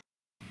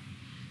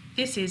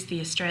This is the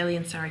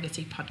Australian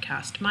Surrogacy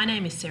Podcast. My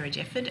name is Sarah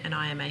Jefford and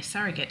I am a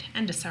surrogate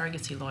and a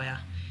surrogacy lawyer.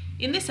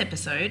 In this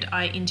episode,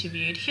 I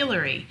interviewed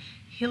Hilary.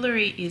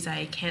 Hilary is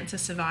a cancer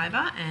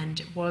survivor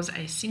and was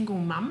a single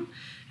mum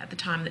at the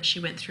time that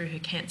she went through her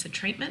cancer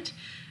treatment.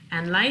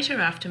 And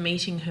later, after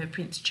meeting her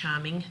Prince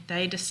Charming,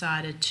 they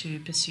decided to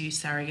pursue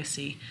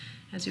surrogacy.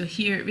 As you'll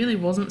hear, it really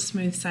wasn't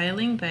smooth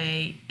sailing.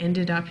 They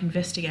ended up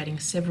investigating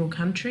several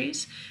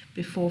countries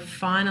before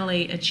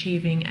finally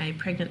achieving a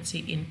pregnancy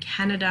in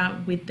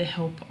Canada with the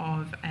help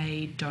of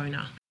a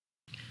donor.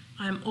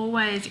 I'm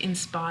always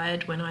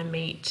inspired when I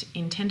meet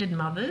intended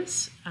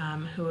mothers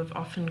who have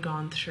often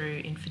gone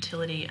through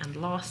infertility and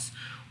loss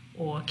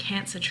or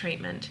cancer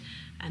treatment,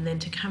 and then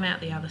to come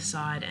out the other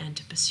side and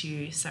to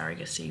pursue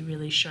surrogacy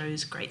really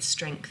shows great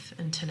strength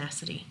and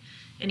tenacity.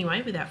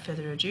 Anyway, without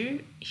further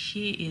ado,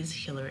 here is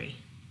Hilary.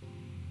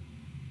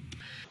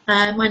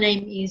 My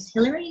name is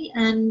Hilary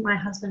and my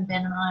husband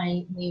Ben and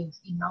I live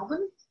in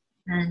Melbourne,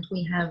 and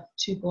we have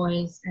two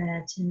boys, a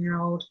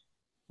 10-year-old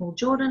called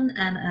Jordan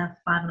and a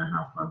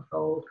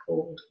 5.5-month-old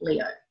called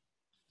Leo.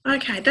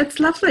 Okay, that's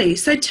lovely.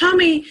 So tell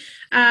me,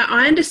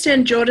 I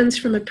understand Jordan's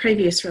from a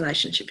previous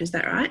relationship, is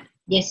that right?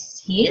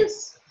 Yes, he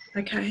is.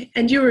 Okay,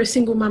 and you were a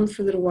single mum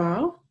for a little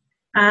while?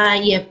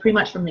 Yeah, pretty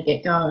much from the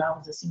get-go I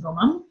was a single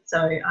mum.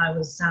 So I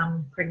was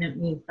pregnant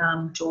with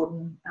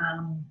Jordan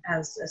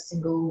as a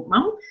single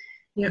mum.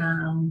 Yep.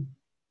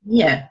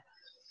 Yeah.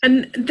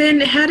 And then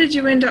how did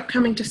you end up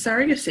coming to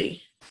surrogacy?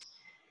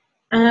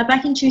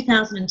 Back in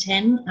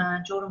 2010,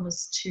 Jordan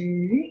was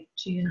two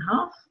and a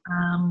half.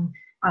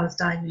 I was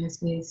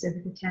diagnosed with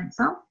cervical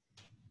cancer.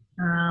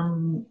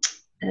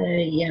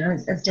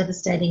 As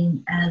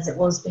devastating as it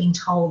was being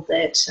told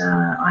that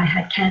I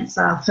had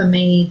cancer, for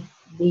me,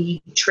 the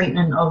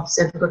treatment of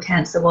cervical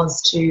cancer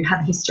was to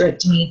have a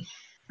hysterectomy,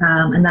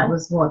 and that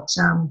was what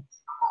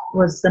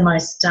was the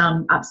most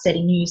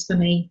upsetting news for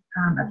me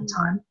at the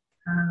time.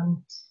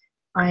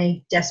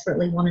 I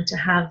desperately wanted to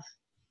have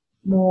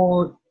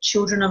more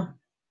children. I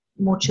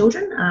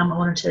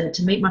wanted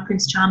to meet my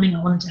Prince Charming.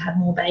 I wanted to have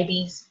more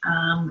babies,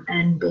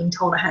 and being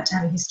told I had to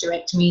have a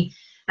hysterectomy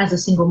as a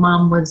single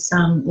mum was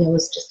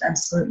just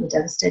absolutely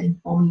devastating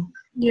for me.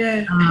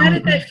 Yeah. How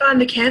did they find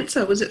the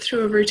cancer? Was it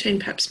through a routine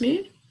pap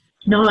smear?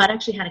 No, I'd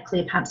actually had a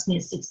clear pap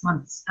smear 6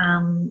 months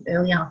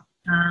earlier.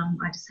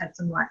 I just had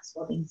some light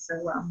swabbing, so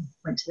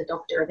went to the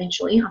doctor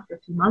eventually after a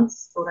few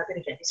months. Thought I'd better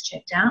get this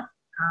checked out,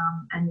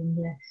 and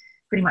then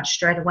pretty much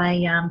straight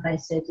away they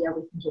said, "Yeah,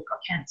 we think you've got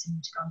cancer. You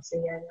need to go and see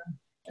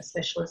a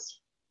specialist."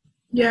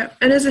 Yeah,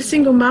 and as a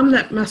single mum,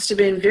 that must have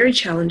been very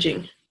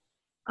challenging.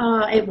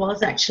 It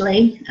was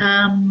actually.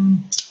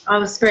 I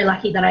was very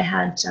lucky that I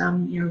had a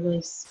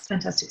really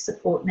fantastic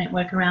support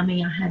network around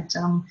me. I had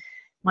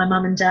my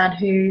mum and dad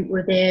who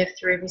were there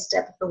through every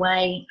step of the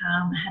way.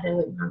 I had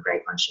a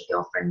great bunch of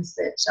girlfriends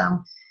that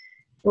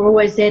were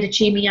always there to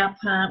cheer me up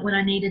when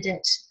I needed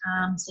it.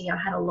 So I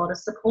had a lot of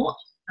support,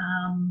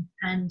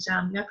 and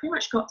I pretty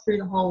much got through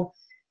the whole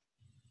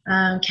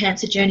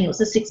cancer journey. It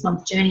was a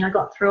 6-month journey. I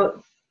got through it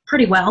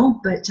pretty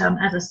well, but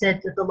as I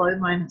said, the low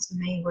moments for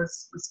me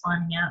was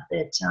finding out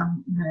that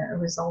a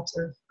result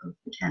of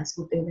the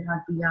cancer would be that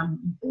I'd be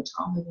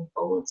infertile moving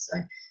forward. So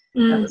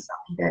that was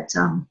something that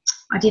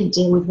I didn't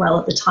deal with well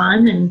at the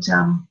time, and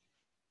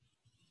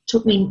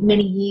took me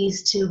many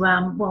years to,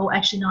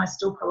 I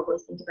still probably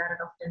think about it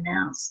often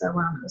now. So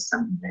it was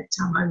something that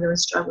I really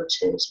struggled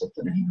to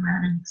get my head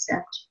around and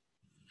accept.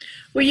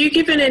 Were you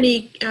given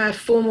any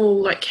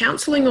formal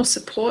counselling or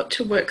support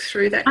to work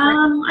through that?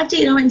 I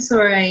did. I went and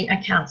saw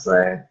a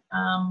counsellor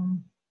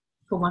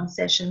for one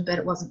session, but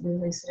it wasn't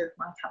really sort of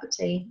my cup of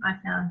tea. I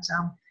found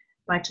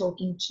by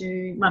talking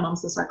to my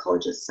mum's a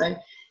psychologist, so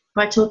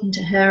by talking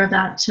to her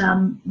about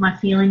my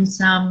feelings,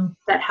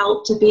 that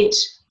helped a bit.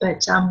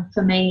 But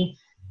for me,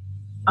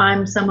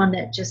 I'm someone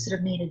that just sort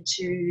of needed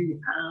to,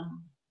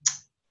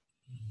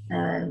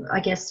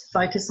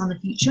 focus on the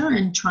future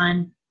and try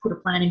and put a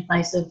plan in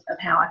place of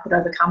how I could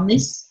overcome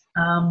this.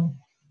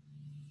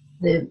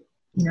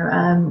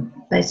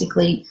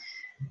 Basically,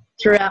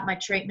 throughout my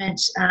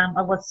treatment,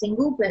 I was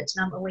single, but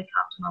a week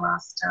after my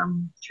last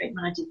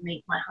treatment, I did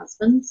meet my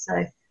husband.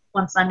 So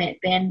once I met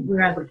Ben, we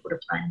were able to put a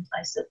plan in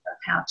place of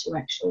how to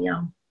actually,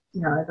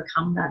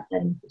 overcome that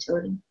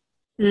infertility.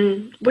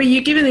 Were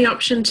you given the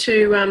option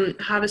to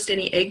harvest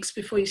any eggs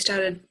before you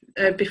started,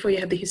 before you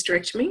had the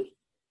hysterectomy?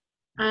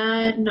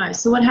 No.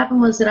 So what happened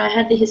was that I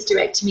had the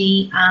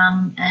hysterectomy,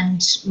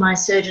 and my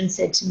surgeon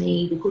said to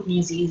me, the good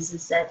news is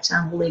that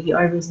we'll leave your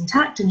ovaries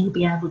intact and you'll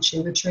be able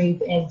to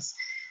retrieve eggs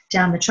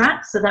down the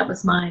track. So that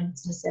was my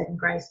sort of saving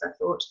grace. I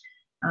thought,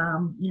 I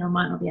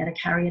might not be able to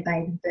carry a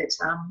baby, but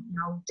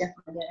I'll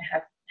definitely be able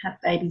to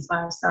have babies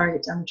via a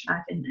surrogate down the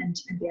track and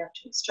be able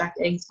to extract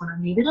eggs when I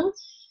needed them.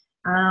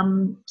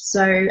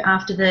 So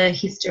after the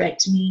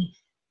hysterectomy,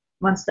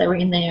 once they were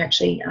in there,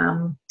 actually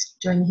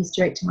during the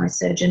hysterectomy, my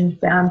surgeon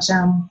found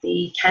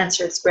the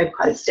cancer had spread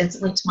quite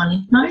extensively to my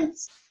lymph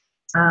nodes.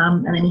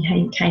 And then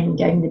he came and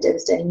gave me the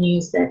devastating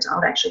news that I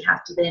would actually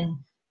have to then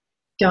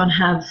go and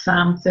have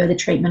further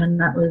treatment, and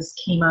that was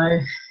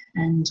chemo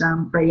and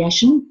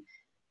radiation.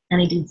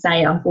 And he did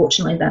say,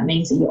 unfortunately, that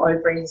means that your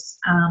ovaries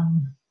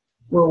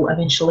will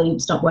eventually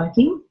stop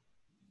working.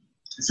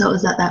 So it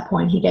was at that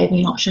point he gave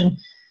me an option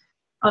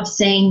of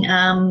seeing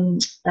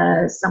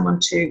someone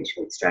to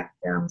extract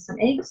some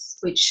eggs,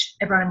 which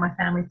everyone in my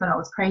family thought I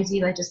was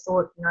crazy. They just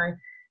thought,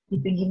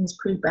 you've been given this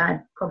pretty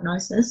bad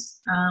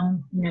prognosis.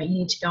 You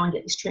need to go and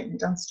get this treatment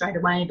done straight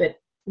away. But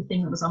the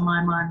thing that was on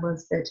my mind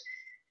was that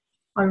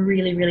I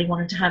really, really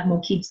wanted to have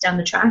more kids down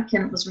the track,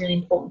 and it was really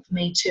important for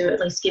me to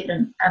at least give it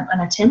an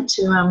attempt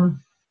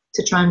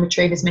to try and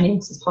retrieve as many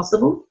eggs as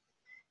possible.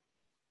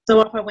 So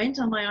off I went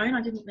on my own.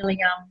 I didn't really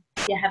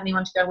have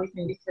anyone to go with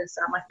me because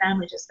my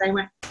family they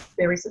weren't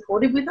very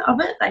supportive of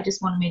it. They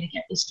just wanted me to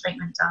get this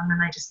treatment done, and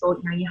they just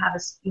thought, you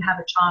have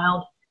a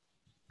child.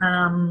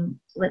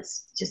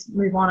 Let's just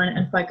move on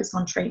and focus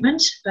on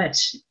treatment. But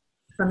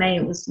for me,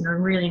 it was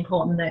really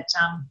important that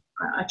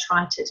I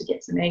tried to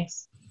get some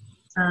eggs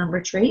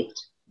retrieved,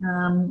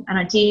 and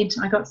I did.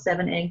 I got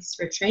 7 eggs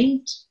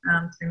retrieved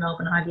through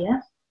Melbourne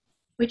IVF,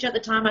 which at the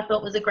time I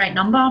thought was a great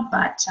number,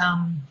 but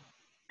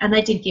and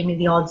they did give me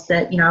the odds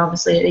that,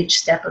 obviously at each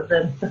step of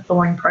the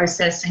thawing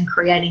process and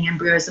creating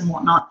embryos and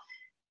whatnot,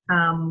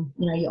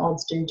 your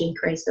odds do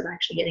decrease of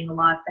actually getting a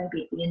live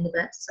baby at the end of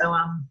it. So,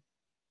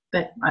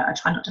 but I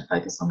try not to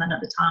focus on that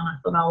at the time. I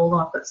thought,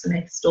 I've got some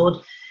eggs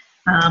stored.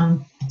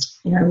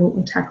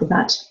 We'll tackle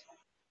that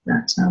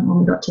when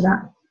we got to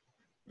that.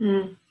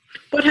 Mm.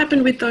 What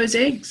happened with those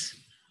eggs?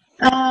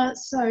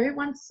 So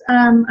once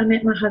I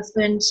met my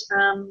husband,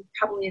 a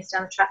couple of years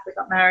down the track, we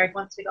got married.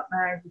 Once we got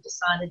married, we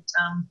decided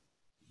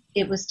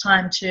it was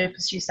time to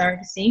pursue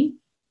surrogacy.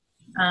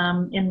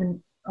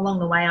 Along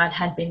the way,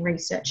 had been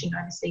researching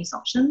overseas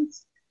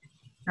options,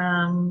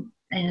 and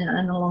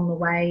along the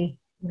way,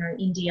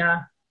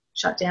 India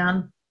shut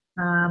down.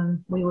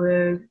 We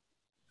were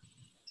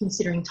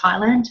considering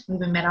Thailand. We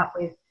even met up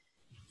with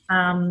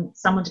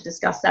someone to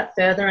discuss that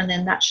further, and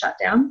then that shut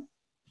down.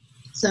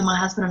 So my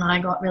husband and I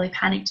got really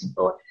panicked and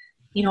thought,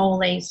 all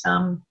these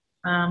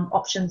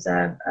options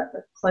are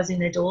closing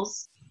their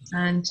doors.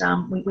 And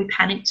we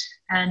panicked,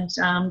 and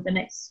the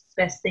next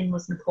best thing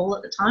was Nepal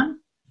at the time.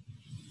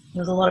 There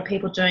was a lot of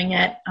people doing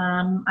it.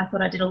 I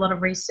thought I did a lot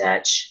of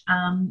research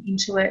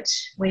into it.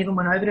 We even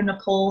went over to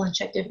Nepal and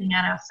checked everything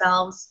out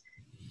ourselves.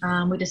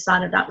 We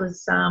decided that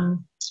was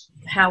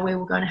how we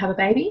were going to have a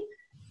baby.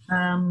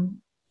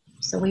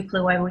 So we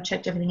flew over, we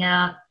checked everything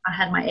out. I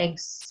had my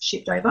eggs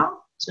shipped over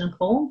to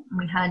Nepal, and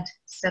we had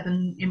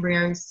 7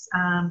 embryos.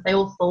 They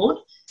all thawed,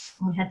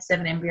 and we had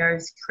 7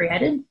 embryos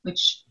created,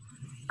 which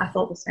I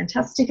thought was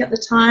fantastic at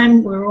the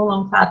time. We were all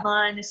on cloud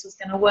nine. This was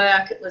going to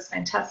work. It was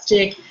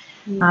fantastic.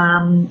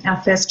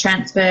 Our first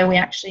transfer, we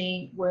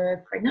actually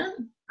were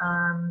pregnant,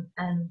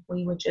 and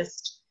we were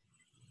just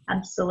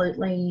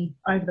absolutely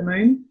over the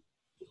moon.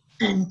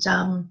 And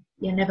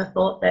never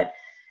thought that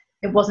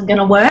it wasn't going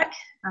to work.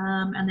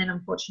 And then,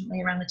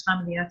 unfortunately, around the time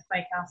of the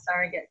earthquake, our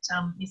surrogate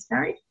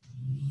miscarried.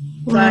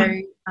 Wow.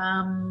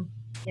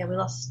 So, we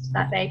lost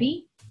that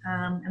baby.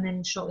 And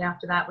then shortly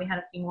after that, we had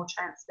a few more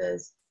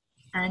transfers,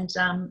 and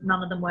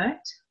none of them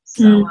worked.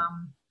 So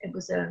it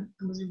was a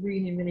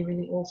really, really,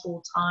 really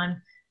awful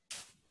time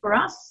for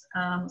us.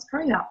 It was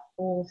probably about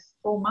four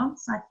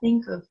months, I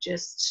think, of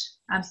just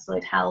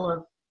absolute hell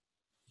of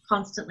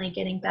constantly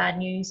getting bad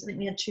news. I think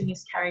we had 2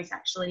 miscarries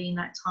actually in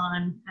that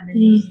time, and then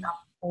used up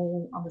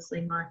all,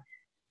 obviously, my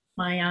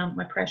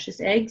precious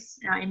eggs,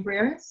 our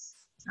embryos.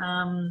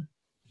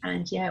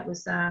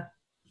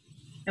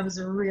 It was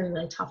a really,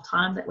 really tough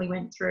time that we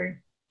went through.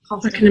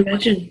 Constantly, I can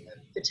imagine.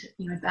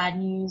 Bad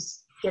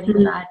news, getting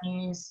the bad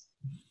news.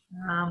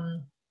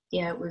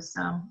 It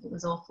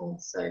was awful.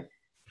 So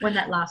when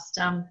that last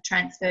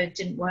transfer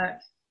didn't work,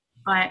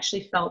 I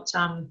actually felt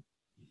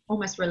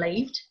almost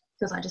relieved,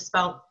 because I just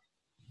felt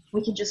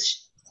we can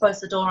just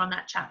close the door on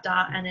that chapter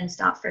and then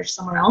start fresh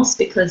somewhere else,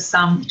 because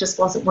it just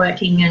wasn't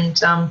working.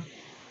 And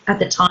at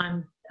the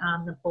time,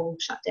 Nepal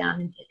shut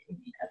down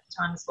at the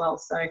time as well.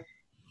 So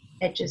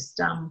it just,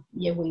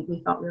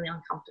 we felt really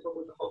uncomfortable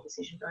with the whole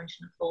decision going to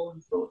Nepal,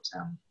 and thought,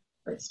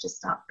 let's just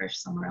start fresh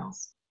somewhere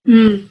else.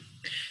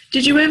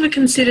 Did you ever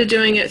consider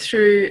doing it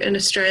through an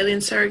Australian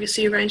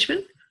surrogacy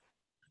arrangement?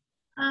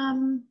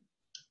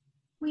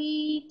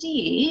 We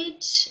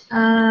did,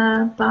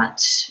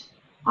 but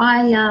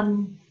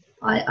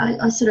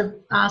I sort of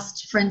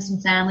asked friends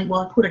and family,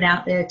 I put it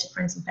out there to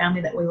friends and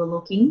family that we were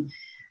looking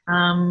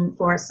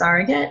for a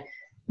surrogate.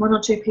 1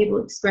 or 2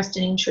 people expressed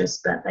an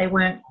interest, but they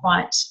weren't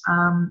quite,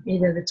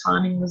 either the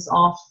timing was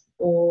off,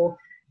 or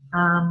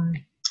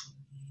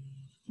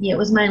it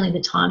was mainly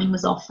the timing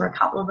was off for a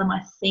couple of them,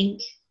 I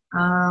think.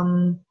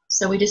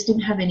 So we just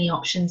didn't have any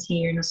options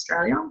here in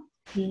Australia.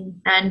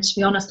 And to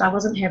be honest, I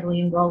wasn't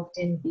heavily involved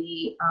in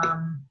the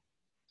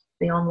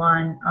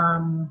online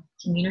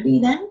community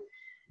then.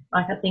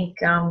 Like, I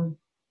think, I'm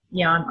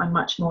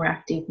much more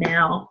active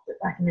now, but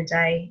back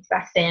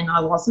then I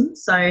wasn't.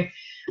 So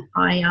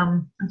I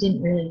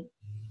didn't really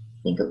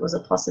think it was a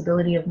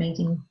possibility of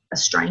meeting a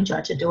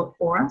stranger to do it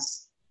for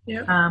us.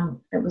 Yep.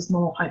 It was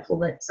more hopeful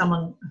that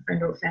someone, a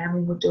friend or a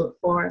family, would do it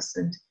for us.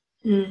 And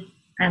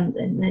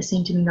and there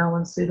seemed to be no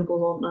one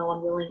suitable or no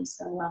one willing.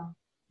 So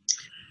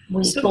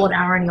we thought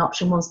our only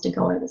option was to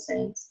go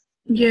overseas.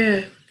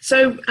 Yeah.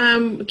 So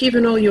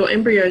given all your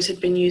embryos had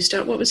been used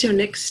up, what was your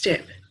next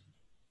step?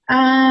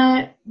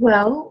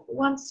 Well,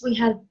 once we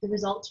had the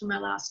results from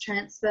our last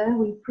transfer,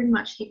 we pretty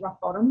much hit rock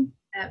bottom.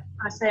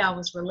 I say I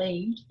was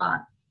relieved,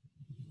 but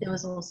there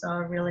was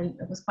also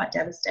it was quite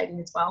devastating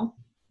as well.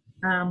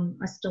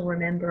 I still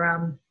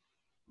remember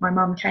my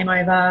mum came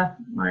over,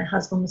 my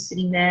husband was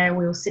sitting there,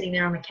 we were sitting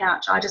there on the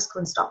couch. I just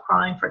couldn't stop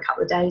crying for a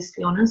couple of days, to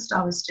be honest.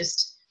 I was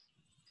just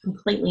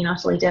completely and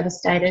utterly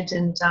devastated,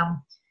 and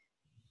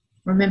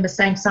remember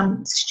saying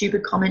some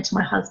stupid comment to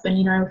my husband,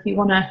 if you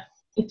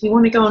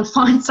want to go and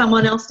find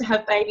someone else to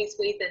have babies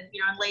with and,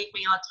 leave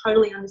me, I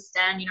totally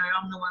understand,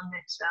 I'm the one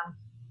that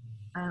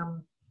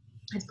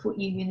has put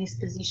you in this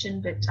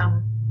position. But,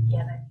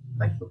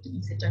 they both looked at me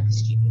and said, don't be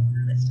stupid,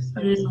 let's just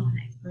focus on the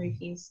next move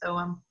here.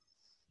 So,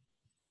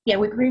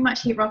 we pretty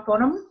much hit rock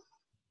bottom.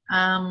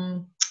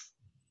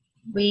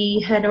 We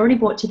had already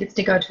bought tickets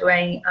to go to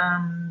a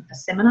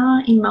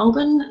seminar in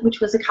Melbourne, which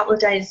was a couple of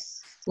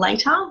days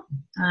later.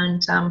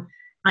 And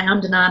I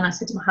ummed and ahed, and I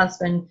said to my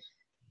husband,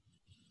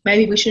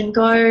 maybe we shouldn't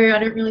go. I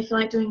don't really feel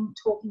like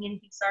talking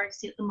anything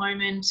surrogacy at the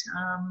moment.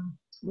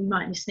 We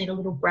might just need a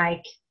little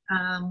break.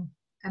 And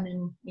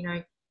then,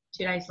 2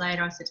 days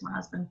later, I said to my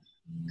husband,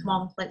 come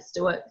on, let's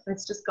do it.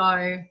 Let's just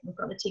go. We've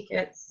got the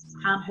tickets.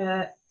 Can't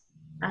hurt.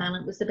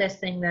 It was the best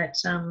thing that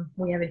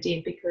we ever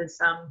did, because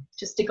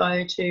just to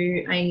go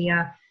to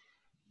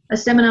a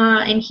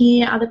seminar and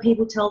hear other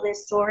people tell their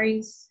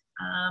stories,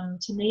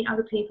 to meet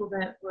other people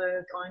that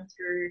were going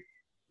through,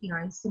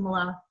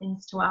 similar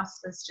things to us,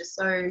 was just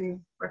so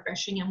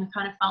refreshing, and we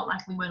kind of felt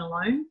like we weren't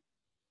alone.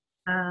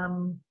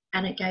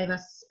 And it gave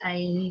us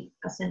a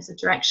sense of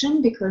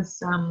direction, because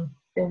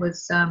there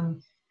was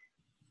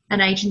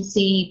an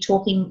agency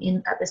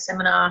talking at the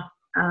seminar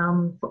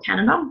for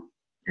Canada.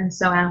 And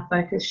so our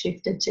focus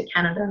shifted to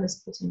Canada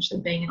as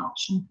potentially being an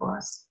option for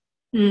us.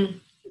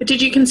 But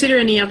did you consider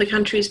any other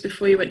countries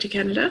before you went to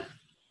Canada?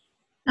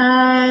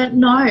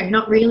 No,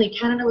 not really.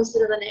 Canada was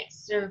sort of the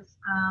next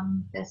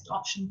best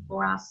option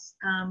for us.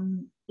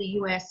 The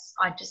US,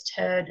 I just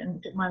heard,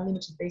 and my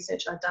limited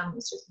research I'd done,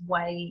 was just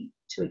way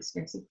too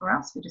expensive for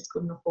us. We just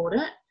couldn't afford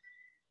it.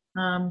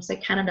 So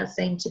Canada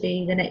seemed to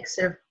be the next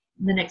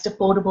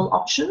affordable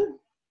option.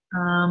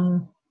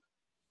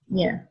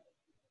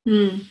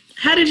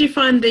 How did you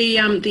find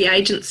the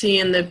agency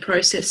and the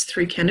process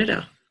through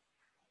Canada?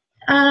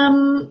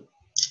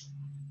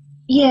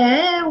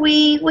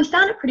 We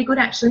found it pretty good,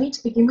 actually,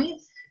 to begin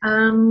with.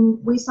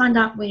 We signed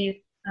up with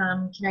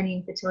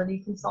Canadian Fertility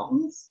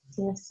Consultants,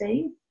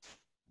 CFC.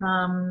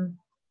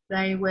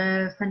 They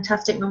were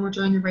fantastic when we were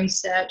doing the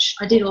research.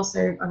 I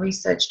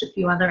researched a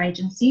few other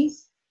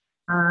agencies,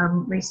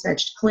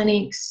 researched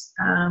clinics,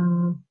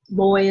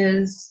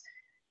 lawyers,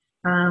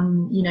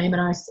 you name it.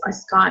 I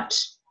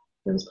Skyped.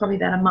 There was probably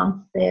about a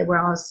month there where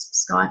I was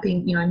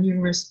Skyping,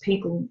 numerous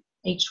people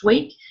each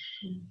week,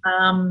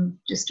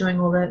 just doing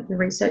all the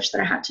research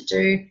that I had to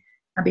do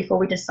before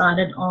we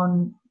decided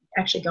on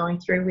actually going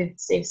through with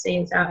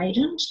CFC as our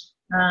agent.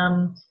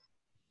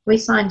 We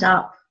signed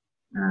up,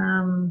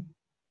 I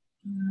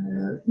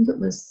think it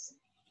was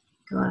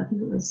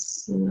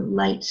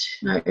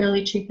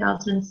early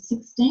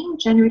 2016,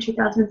 January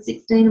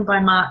 2016, and by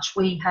March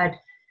we had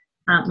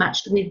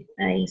matched with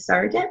a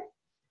surrogate.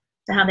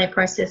 So how their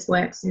process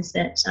works is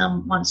that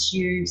once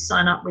you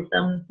sign up with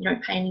them, you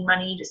don't pay any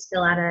money, you just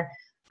fill out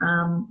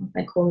what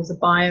they call as a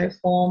bio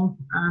form.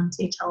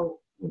 So you tell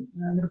a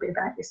little bit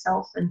about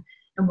yourself and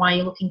why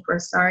you're looking for a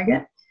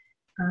surrogate.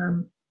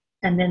 And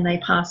then they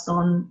pass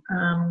on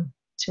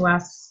to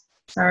us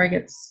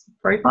surrogates'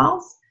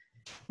 profiles.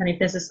 And if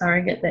there's a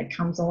surrogate that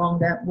comes along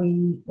that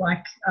we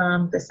like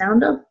the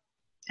sound of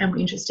and we're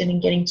interested in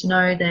getting to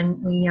know,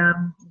 then we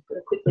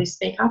quickly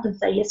speak up and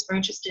say, yes, we're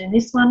interested in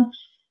this one.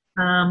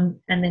 And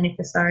then if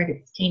the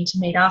surrogate's keen to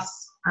meet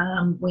us,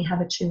 we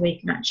have a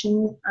 2-week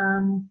matching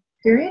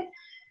period.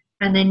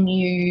 And then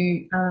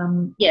you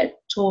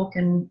talk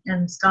and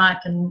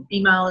Skype and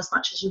email as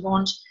much as you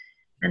want.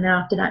 And then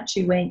after that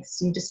 2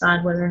 weeks, you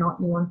decide whether or not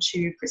you want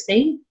to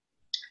proceed.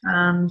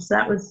 So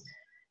that was,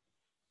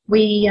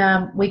 we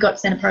got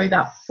sent probably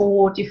about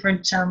 4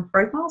 different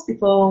profiles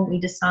before we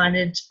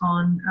decided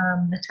on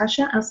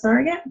Natasha, our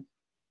surrogate.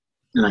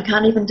 And I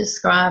can't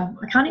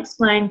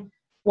explain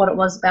what it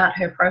was about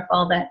her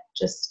profile that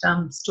just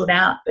stood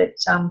out, but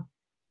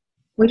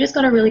we just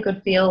got a really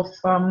good feel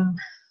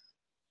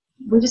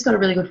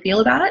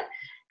about it.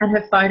 And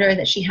her photo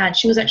that she had,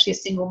 she was actually a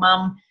single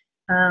mum,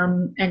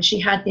 and she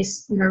had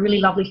this really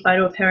lovely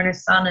photo of her and her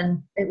son,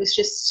 and there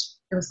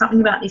was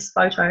something about this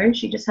photo.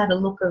 She just had a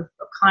look of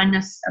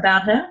kindness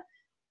about her,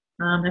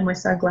 and we're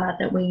so glad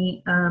that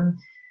we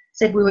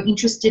said we were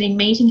interested in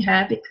meeting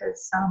her,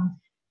 because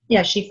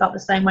she felt the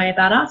same way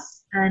about us.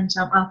 And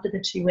after the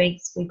 2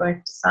 weeks, we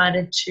both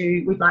decided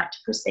we'd like to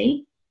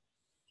proceed.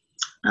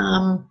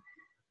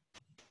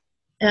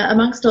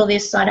 Amongst all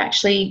this, I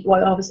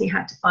obviously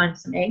had to find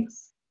some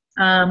eggs.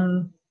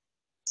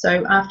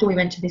 So after we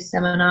went to this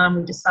seminar,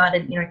 we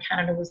decided,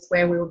 Canada was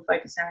where we would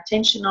focus our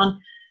attention on.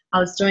 I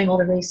was doing all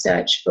the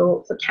research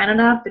for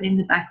Canada, but in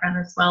the background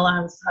as well,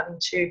 I was having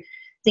to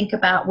think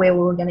about where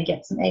we were going to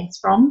get some eggs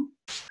from.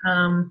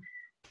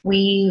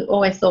 We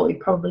always thought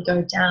we'd probably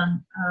go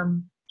down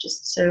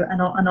just to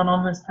an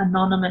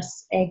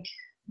anonymous egg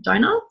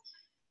donor.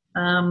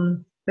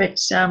 But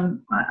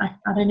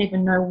I don't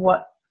even know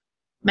what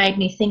made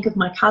me think of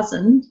my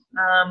cousin.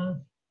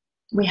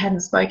 We hadn't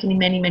spoken in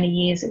many, many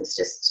years. It was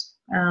just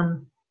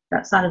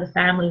that side of the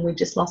family, we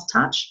just lost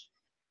touch.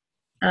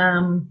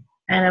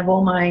 And of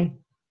all my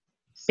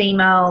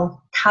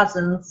female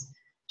cousins,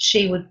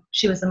 she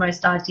was the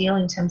most ideal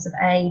in terms of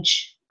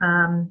age.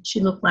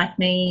 She looked like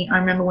me. I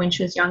remember when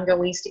she was younger,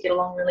 we used to get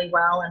along really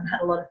well and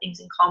had a lot of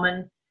things in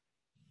common.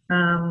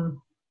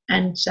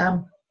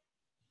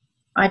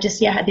 I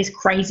just had this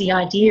crazy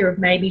idea of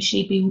maybe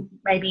she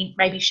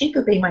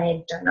could be my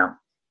egg donor.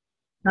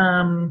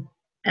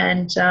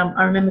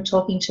 I remember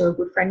talking to a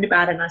good friend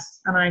about it,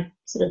 and I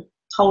sort of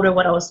told her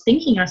what I was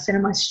thinking. I said,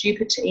 "Am I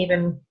stupid to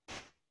even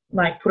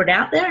put it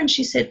out there?" And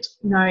she said,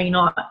 "No, you're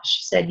not."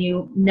 She said,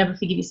 "You'll never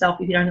forgive yourself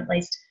if you don't at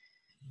least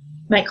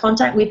make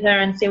contact with her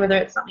and see whether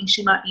it's something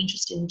she might be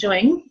interested in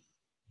doing."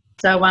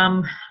 So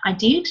I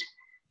did,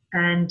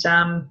 and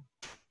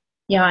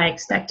I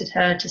expected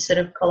her to sort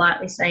of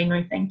politely say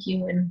no, thank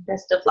you, and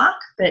best of luck.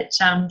 But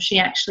she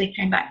actually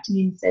came back to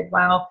me and said,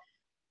 "Wow,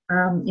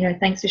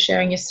 thanks for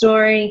sharing your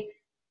story.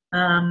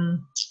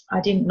 I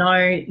didn't know,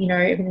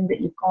 everything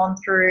that you've gone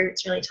through.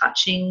 It's really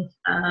touching.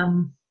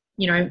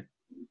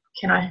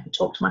 Can I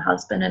talk to my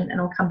husband and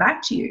I'll come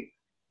back to you?"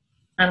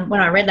 And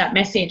when I read that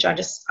message, I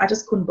just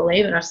couldn't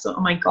believe it. I just thought,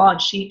 oh my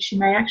God, she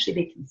may actually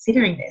be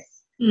considering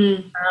this.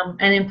 And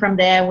then from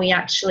there, we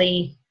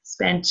actually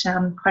spent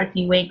quite a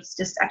few weeks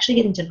just actually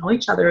getting to know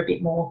each other a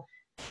bit more,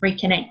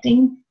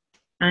 reconnecting.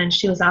 And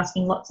she was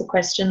asking lots of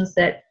questions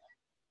that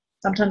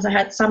sometimes I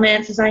had some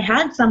answers I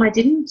had, some I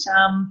didn't,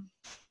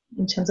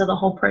 in terms of the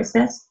whole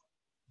process.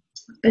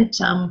 But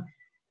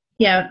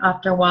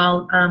after a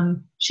while,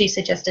 she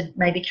suggested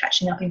maybe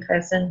catching up in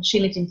person. She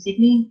lived in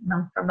Sydney, and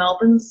I'm from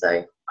Melbourne,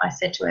 so I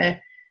said to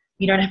her,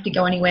 "You don't have to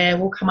go anywhere,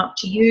 we'll come up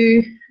to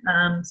you."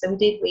 So we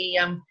did. We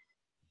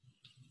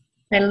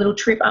made a little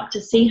trip up to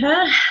see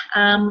her,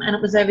 and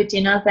it was over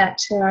dinner that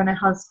her and her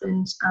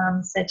husband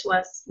said to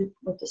us,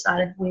 "We've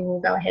decided we will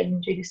go ahead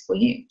and do this for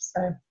you."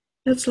 So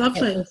that's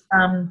lovely.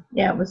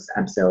 It was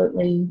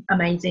absolutely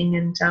amazing.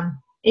 And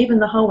even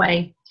the whole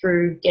way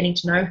through getting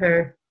to know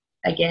her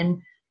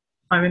again,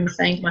 I remember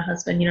saying to my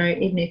husband,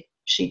 even if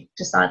she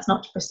decides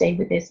not to proceed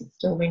with this, it's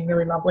still been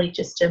really lovely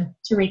just to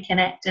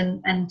reconnect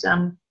and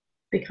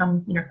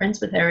become,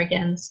 friends with her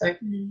again. So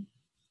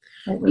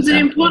was it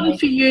important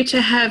for you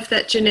to have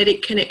that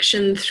genetic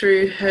connection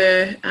through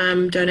her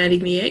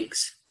donating the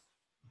eggs?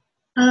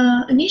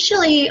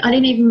 Initially, I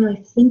didn't even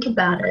really think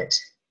about it.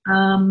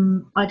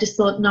 I just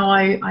thought, no,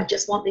 I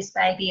just want this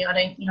baby. I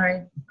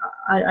don't,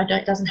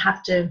 it doesn't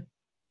have to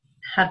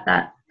have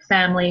that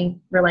family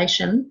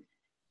relation.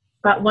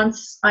 But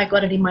once I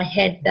got it in my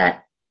head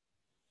that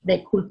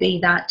there could be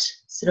that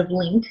sort of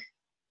link,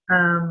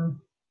 I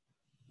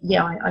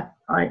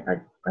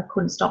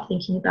couldn't stop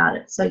thinking about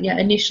it. So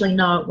initially,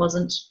 no, it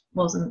wasn't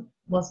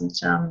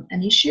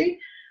an issue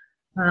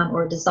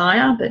or a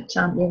desire. But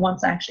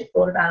once I actually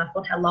thought about it, I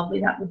thought how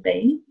lovely that would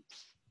be,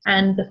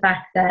 and the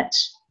fact that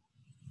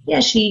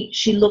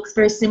she looks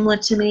very similar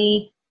to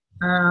me.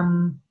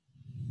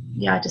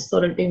 I just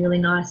thought it'd be really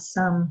nice.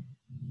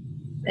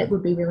 It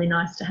would be really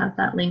nice to have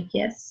that link.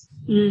 Yes.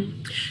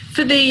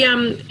 For the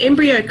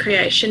embryo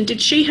creation, did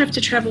she have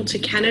to travel to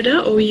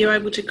Canada, or were you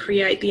able to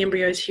create the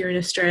embryos here in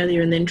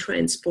Australia and then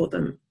transport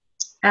them?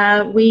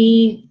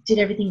 We did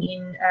everything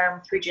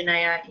through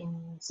Janaea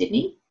in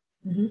Sydney.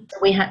 So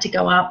we had to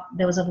go up.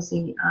 There was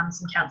obviously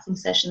some counselling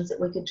sessions that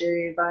we could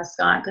do via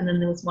Skype, and then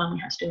there was one we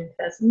had to do in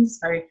person.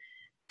 So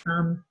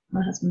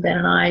my husband Ben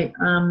and I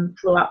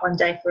flew up one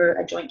day for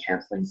a joint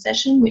counselling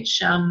session,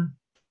 which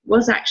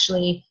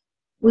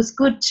was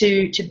good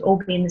to all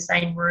be in the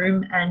same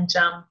room, and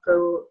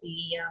for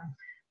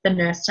the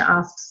nurse to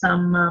ask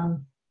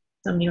some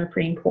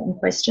pretty important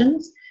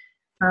questions.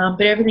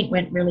 But everything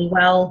went really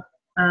well.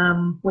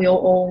 We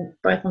all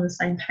both on the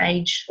same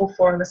page. All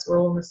four of us were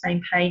all on the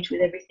same page with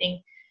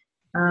everything.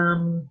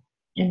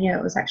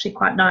 It was actually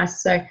quite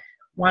nice. So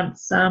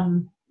once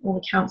all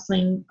the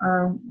counselling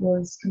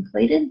was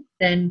completed,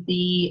 then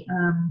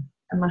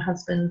and my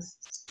husband's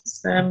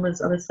sperm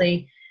was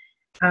obviously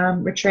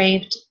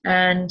retrieved,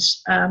 and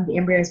the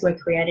embryos were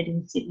created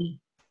in Sydney.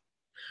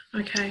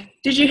 Okay.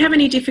 Did you have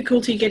any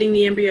difficulty getting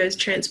the embryos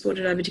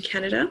transported over to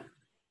Canada?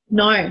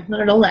 No,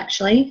 not at all,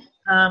 actually.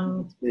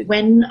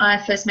 When I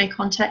first made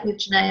contact with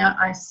Janaea,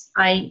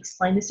 I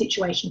explained the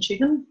situation to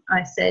them.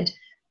 I said,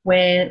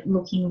 we're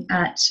looking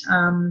at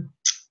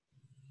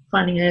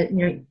finding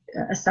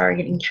a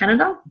surrogate in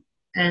Canada,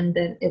 and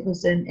that it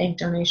was an egg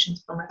donation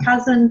from my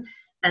cousin,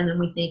 and then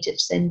we'd need to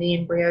send the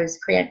embryos,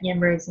 create the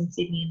embryos in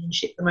Sydney and then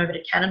ship them over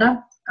to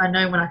Canada. I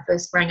know when I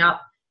first rang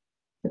up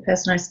the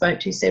person I spoke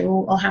to said,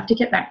 well, I'll have to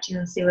get back to you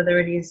and see whether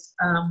it is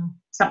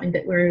something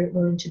that we're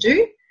willing to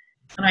do.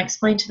 And I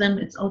explained to them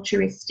it's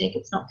altruistic,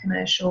 it's not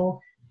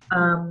commercial.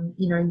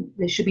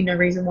 There should be no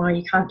reason why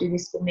you can't do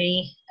this for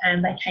me.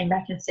 And they came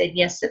back and said,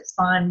 yes, it's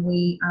fine.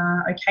 We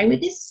are okay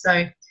with this.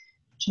 So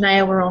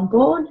Janaea were on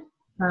board.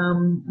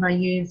 And I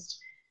used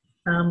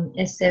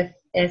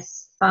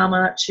SFS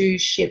Pharma to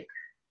ship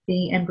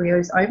the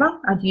embryos over.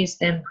 I'd used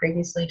them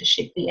previously to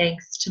ship the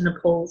eggs to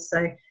Nepal.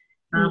 So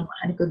I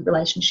had a good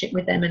relationship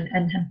with them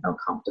and had felt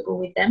comfortable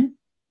with them.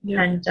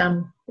 Yeah.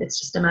 And it's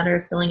just a matter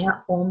of filling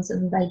out forms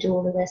and they do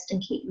all the rest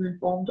and keep you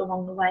informed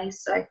along the way.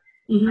 So I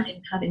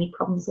didn't have any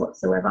problems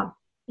whatsoever.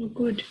 Oh,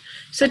 good.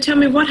 So tell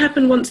me, what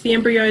happened once the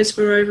embryos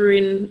were over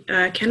in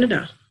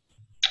Canada?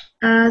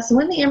 So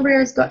when the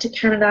embryos got to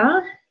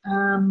Canada,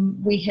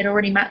 we had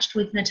already matched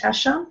with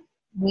Natasha.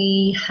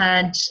 We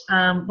had,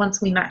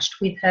 once we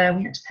matched with her,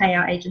 we had to pay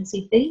our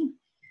agency fee.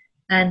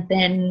 And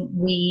then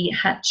we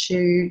had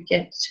to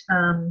get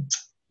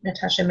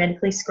Natasha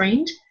medically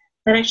screened.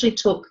 That actually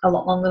took a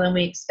lot longer than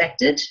we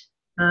expected.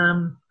 I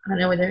don't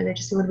know whether they're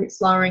just a little bit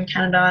slower in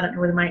Canada. I don't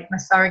know whether my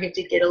surrogate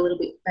did get a little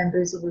bit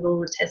bamboozled with all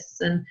the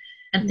tests and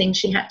things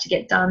she had to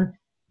get done.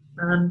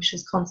 She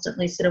was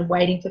constantly sort of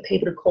waiting for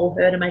people to call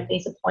her to make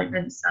these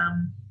appointments,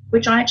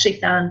 which I actually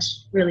found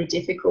really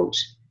difficult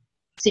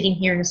sitting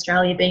here in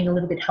Australia being a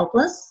little bit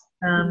helpless.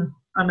 I'm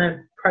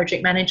a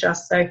project manager,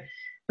 so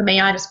for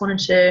me, I just wanted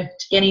to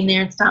get in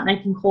there and start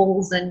making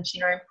calls and,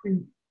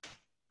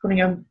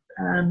 putting a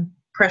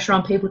pressure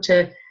on people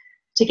to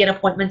get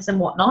appointments and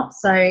whatnot.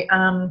 So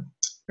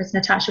whereas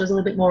Natasha was a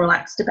little bit more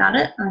relaxed about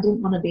it. I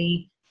didn't want to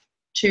be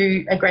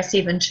too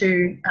aggressive and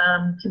too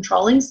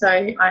controlling, so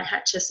I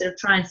had to sort of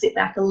try and sit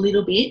back a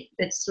little bit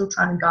but still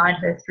try and guide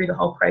her through the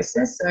whole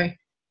process. So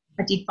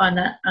I did find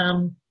that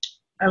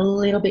a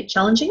little bit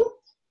challenging.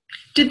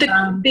 Did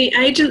the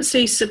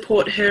agency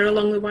support her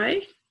along the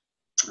way?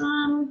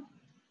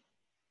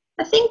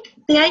 I think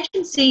the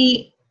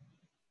agency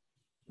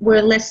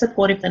were less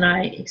supportive than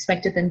I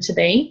expected them to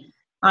be.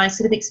 I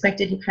sort of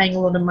expected you paying a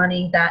lot of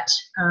money that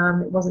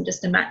it wasn't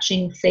just a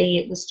matching fee,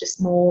 it was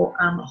just more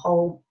a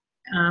whole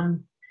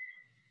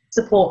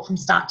support from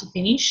start to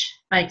finish.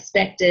 I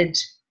expected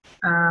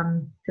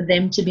for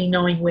them to be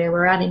knowing where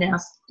we're at in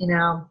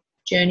our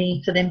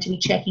journey, for them to be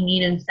checking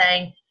in and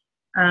saying,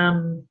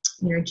 do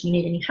you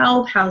need any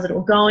help? How's it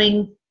all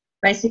going?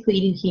 Basically,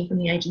 you didn't hear from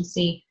the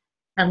agency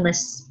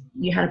unless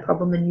you had a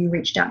problem and you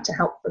reached out to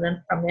help from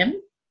them.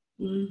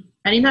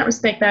 And in that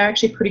respect, they're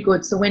actually pretty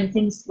good. So when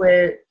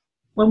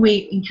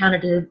we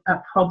encountered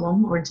a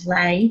problem or a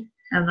delay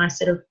and I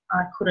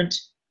couldn't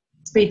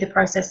speed the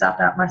process up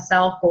out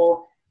myself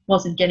or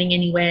wasn't getting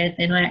anywhere,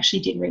 then I actually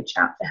did reach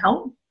out for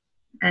help.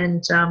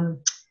 And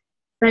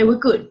they were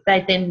good.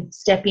 They then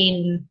step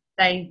in,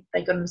 they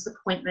got us an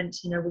appointment,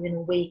 within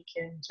a week,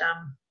 and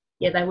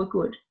they were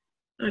good.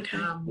 Okay,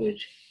 good.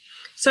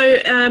 So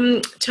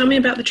tell me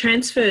about the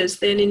transfers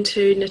then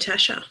into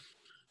Natasha.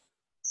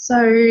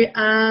 So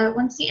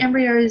once the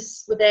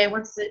embryos were there,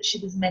 once she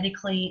was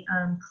medically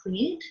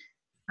cleared,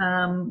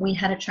 we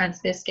had a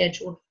transfer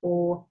scheduled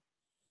for,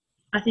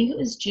 I think it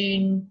was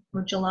June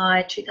or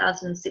July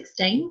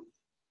 2016.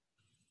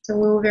 So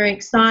we were very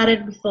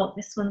excited. We thought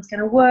this one's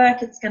going to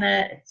work. This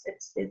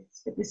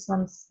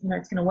one's,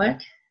 it's going to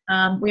work.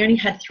 We only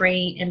had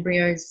 3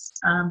 embryos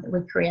that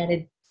we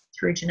created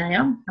through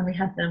Janaea, and we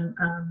had them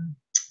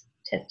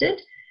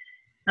tested.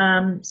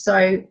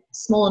 So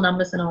smaller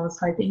numbers than I was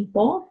hoping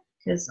for,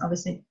 because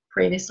obviously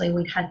previously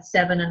we'd had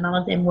 7 and none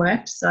of them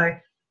worked. So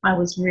I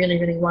was really,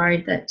 really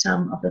worried that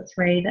of the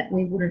 3 that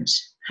we wouldn't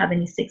have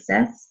any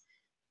success.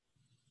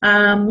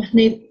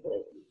 Anyway,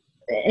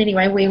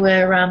 we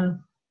were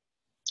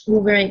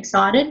very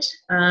excited,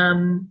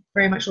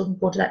 very much looking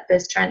forward to that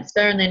first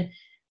transfer. And then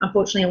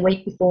unfortunately a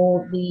week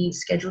before the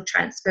scheduled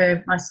transfer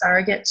of my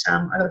surrogate,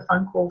 I got a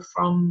phone call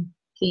from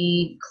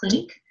the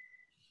clinic.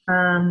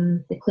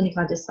 The clinic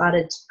I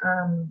decided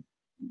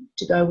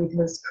to go with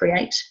was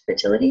Create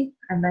Fertility,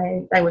 and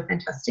they were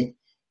fantastic,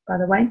 by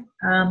the way.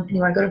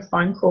 Anyway, I got a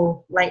phone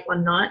call late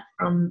one night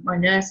from my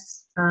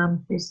nurse,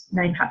 whose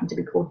name happened to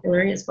be called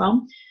Hillary as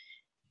well.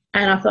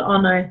 And I thought, oh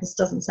no, this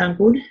doesn't sound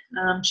good.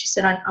 She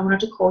said, I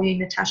wanted to call you.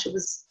 Natasha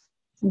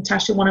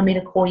wanted me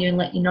to call you and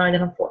let you know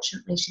that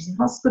unfortunately she's in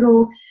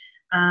hospital.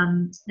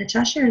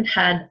 Natasha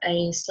had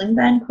a sling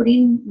band put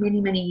in many,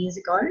 many years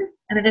ago,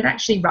 and it had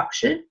actually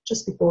ruptured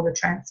just before the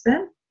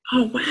transfer.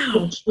 Oh,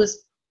 wow. Which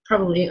was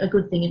probably a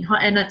good thing.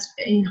 And that's,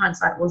 in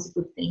hindsight, was a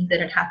good thing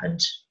that it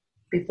happened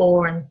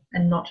before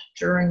and not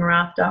during or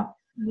after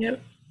the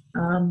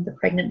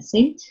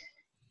pregnancy.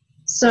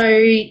 So,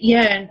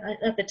 and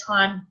at the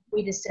time,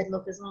 we just said,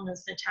 look, as long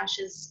as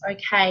Natasha's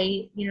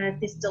okay, if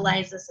this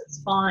delays us,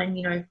 it's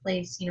fine,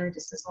 please,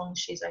 just as long as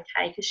she's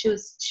okay, because she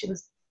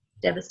was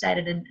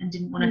devastated and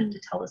didn't want to have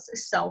to tell us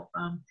herself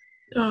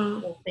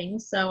all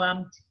things.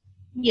 So,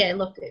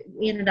 look,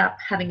 we ended up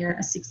having a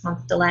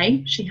 6-month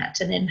delay. She had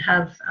to then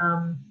have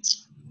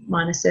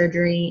minor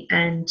surgery,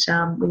 and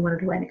we wanted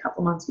to wait a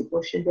couple of months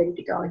before she was ready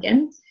to go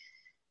again.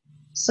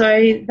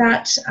 So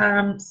that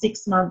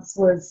 6 months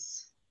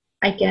was,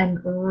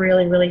 again,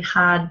 really, really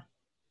hard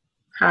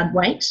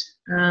wait.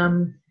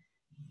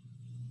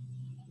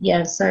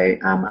 So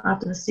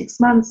after the 6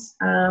 months,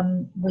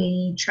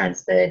 we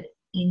transferred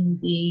in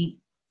the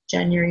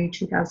January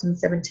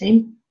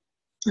 2017,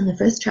 and the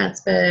first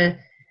transfer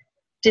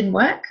didn't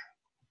work.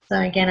 So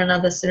again,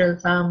 another sort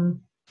of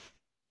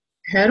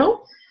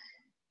hurdle.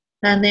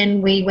 And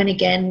then we went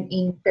again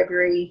in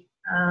February,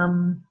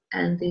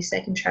 and the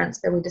second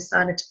transfer we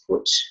decided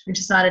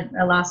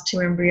our last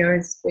 2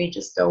 embryos, we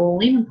just go all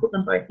in and put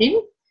them both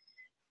in.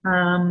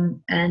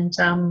 One,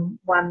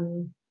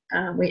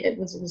 it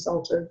was a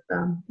result of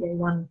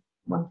one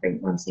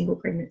single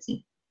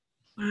pregnancy.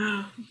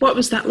 Wow. What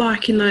was that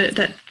like in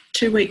that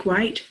 2-week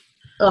wait?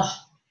 Oh,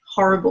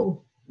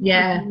 horrible.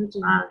 Yeah,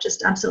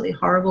 just absolutely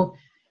horrible.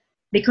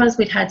 Because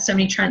we'd had so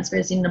many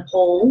transfers in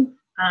Nepal,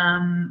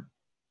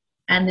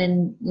 and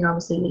then,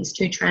 obviously these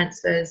 2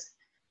 transfers,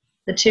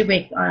 the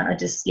 2-week,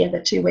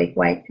 the 2-week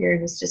wait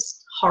period was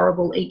just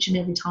horrible each and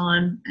every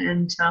time.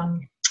 And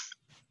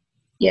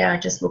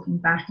just looking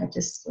back, I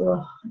just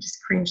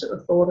cringed at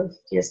the thought of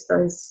just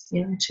those,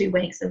 2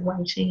 weeks of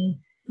waiting.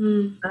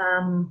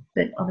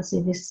 But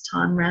obviously this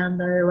time round,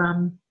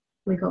 though,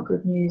 we got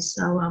good news.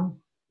 So,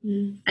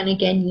 and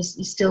again,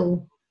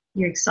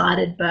 you're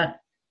excited, but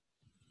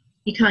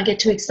you can't get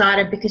too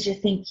excited because you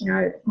think,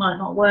 it might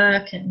not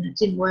work, and it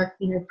didn't work,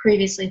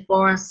 previously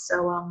for us.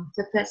 So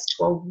the first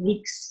 12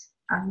 weeks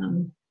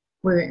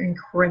were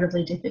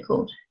incredibly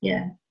difficult.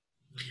 Yeah.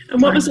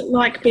 And what was it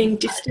like being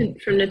distant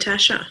from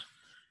Natasha?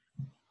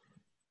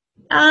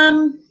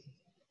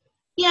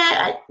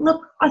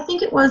 Look, I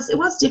think it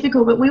was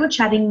difficult, but we were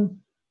chatting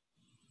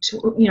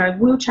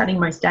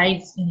most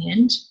days in the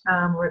end,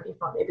 or if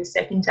not every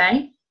second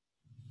day.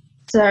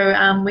 So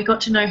we got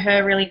to know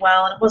her really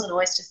well, and it wasn't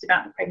always just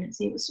about the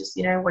pregnancy. It was just,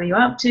 what are you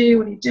up to?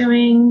 What are you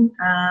doing?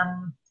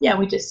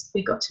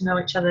 We got to know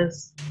each other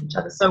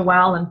so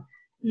well, and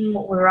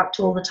what we were up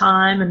to all the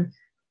time, and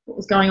what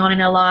was going on in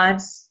our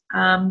lives.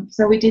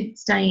 So we did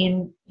stay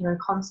in,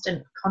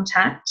 constant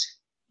contact.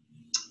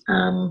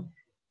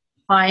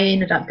 I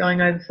ended up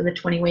going over for the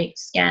 20-week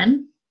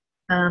scan.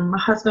 My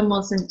husband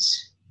wasn't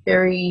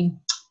very,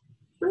 I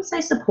wouldn't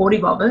say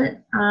supportive of it.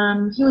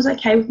 He was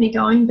okay with me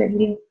going, but he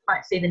didn't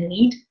quite see the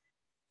need.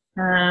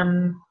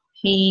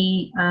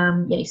 He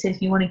said,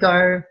 if you want to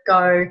go,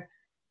 go.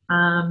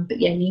 But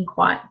he didn't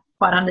quite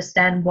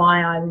understand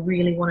why I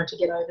really wanted to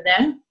get over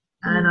there.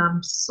 And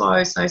I'm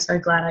so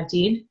glad I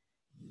did.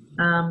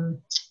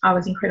 I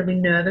was incredibly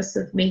nervous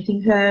of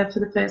meeting her for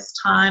the first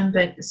time,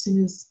 but as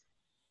soon as,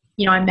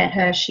 I met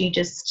her, she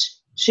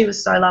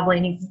was so lovely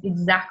and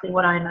exactly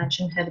what I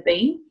imagined her to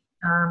be.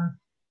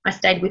 I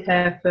stayed with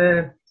her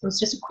it was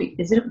just a quick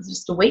visit. It was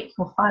just a week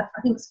or 5,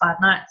 I think it was 5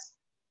 nights.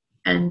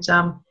 And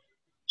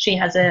she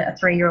has a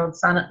 3-year-old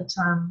son at the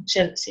time.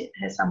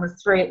 Her son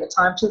was 3 at the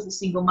time. She was a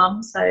single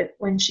mum. So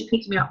when she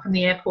picked me up from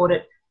the airport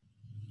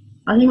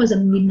I think it was a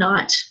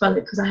midnight,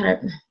 because I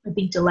had a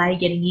big delay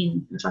getting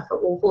in, which I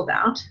felt awful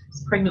about.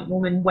 This pregnant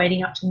woman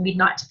waiting up till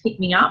midnight to pick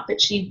me up,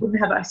 but she wouldn't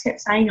have. I kept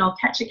saying, I'll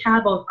catch a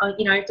cab, or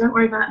don't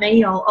worry about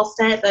me. I'll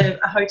stay at a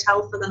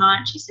hotel for the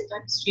night. She said,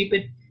 don't be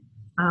stupid.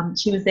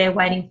 She was there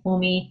waiting for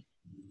me.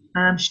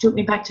 She took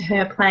me back to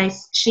her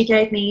place. She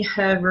gave me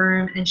her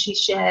room, and she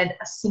shared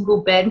a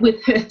single bed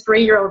with her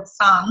 3-year-old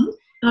son.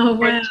 Oh,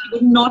 wow. And she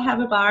would not have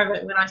a bar of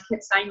it when I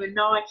kept saying to her,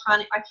 no, I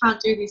can't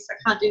do this.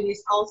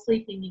 I'll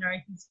sleep in,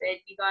 his bed.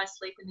 You guys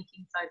sleep in the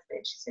king size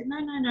bed. She said,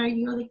 no,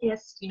 you're the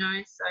guest,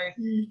 So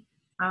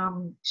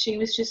she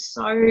was just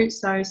so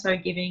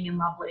giving and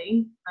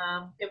lovely.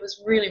 It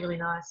was really, really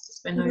nice to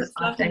spend those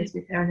 5 days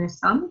with her and her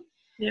son.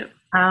 Yep.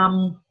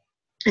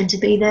 And to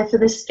be there for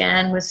the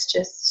scan was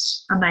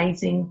just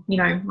amazing.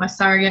 My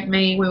surrogate,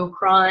 me, we were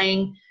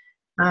crying.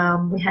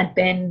 We had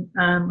Ben,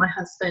 my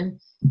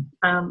husband,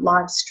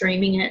 live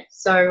streaming it,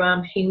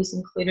 so he was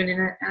included in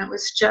it, and it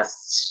was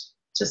just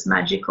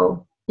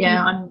magical.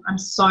 Yeah, I'm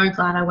so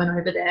glad I went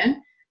over there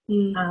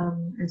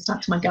and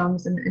stuck to my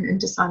guns and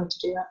decided to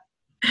do that.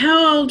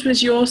 How old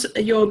was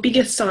your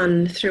biggest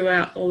son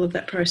throughout all of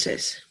that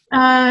process?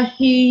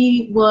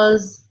 He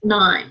was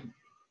 9.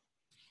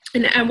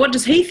 And what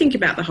does he think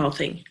about the whole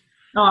thing?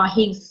 Oh,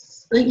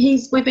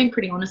 we've been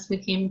pretty honest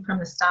with him from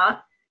the start.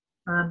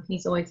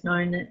 He's always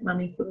known that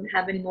Mummy couldn't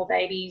have any more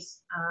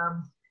babies.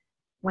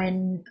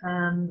 When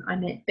I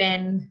met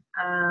Ben,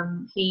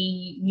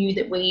 he knew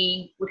that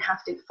we would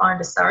have to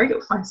find a surrogate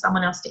or find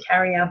someone else to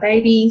carry our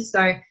baby.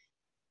 So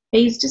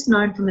he's just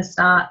known from the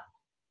start,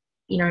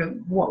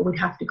 what we'd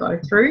have to go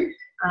through.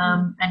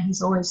 And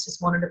he's always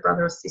just wanted a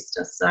brother or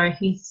sister. So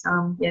he's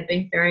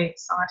been very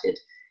excited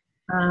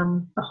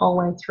the whole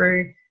way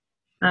through.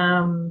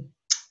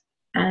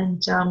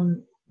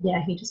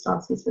 He just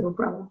loves his little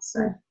brother.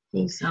 So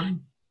he's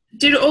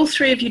Did all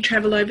 3 of you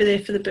travel over there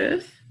for the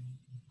birth?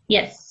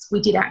 Yes, we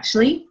did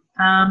actually.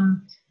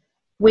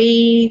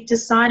 We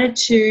decided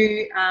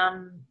to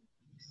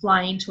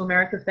fly into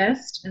America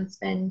first and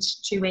spend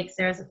 2 weeks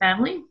there as a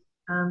family,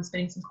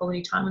 spending some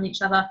quality time with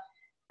each other.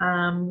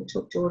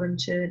 Took Jordan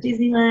to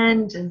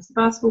Disneyland and some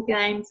basketball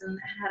games and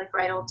had a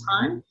great old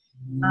time.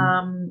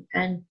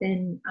 And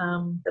then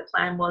the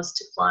plan was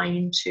to fly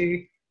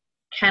into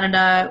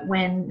Canada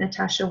when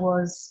Natasha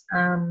was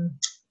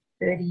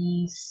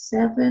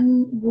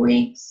 37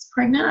 weeks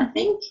pregnant, I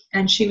think,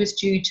 and she was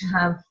due to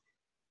have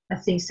a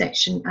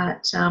C-section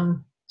at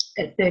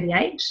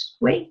 38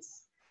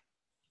 weeks.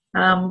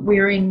 We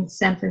were in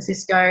San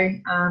Francisco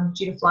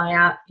due to fly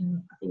out I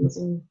think it was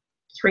in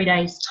 3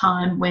 days'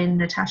 time when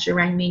Natasha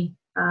rang me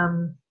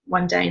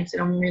one day and said,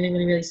 I'm really,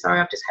 really, really sorry.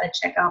 I've just had a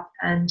checkup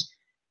and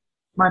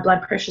my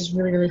blood pressure is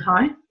really, really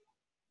high.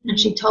 And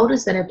she told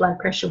us that her blood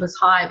pressure was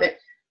high, but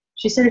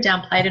she sort of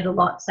downplayed it a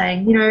lot,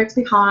 saying, it's a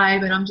bit high,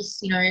 but I'm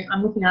just,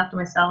 I'm looking after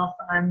myself.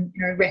 I'm,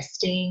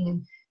 resting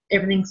and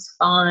everything's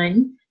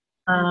fine.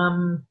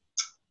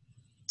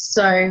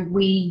 So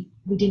we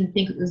didn't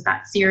think it was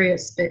that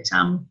serious, but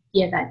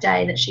that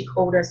day that she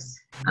called us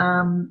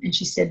and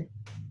she said,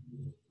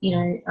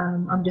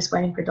 I'm just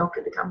waiting for a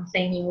doctor to come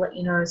see me. I'll let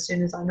you know as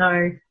soon as I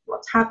know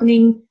what's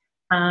happening.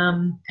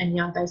 And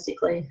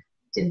basically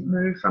didn't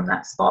move from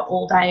that spot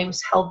all day. I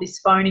was held this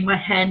phone in my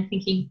hand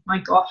thinking, my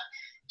God,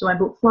 do I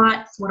book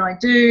flights? What do I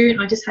do?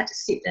 And I just had to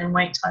sit there and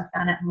wait till I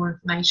found out more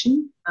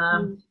information.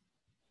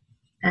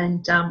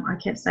 And I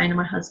kept saying to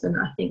my husband,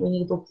 I think we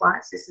need to book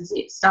flights. This is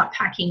it. Start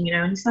packing,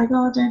 and he's like,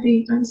 oh, don't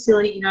be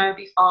silly, it'll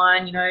be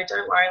fine,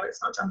 don't worry,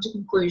 let's not jump to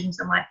conclusions.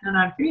 I'm like, no,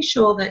 I'm pretty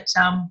sure that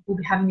we'll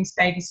be having this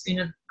baby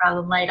sooner rather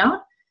than later.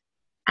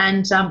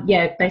 And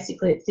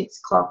basically at 6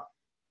 o'clock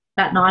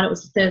that night, it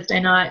was a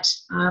Thursday night,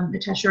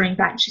 Natasha rang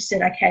back. She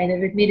said, okay,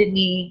 they've admitted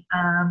me.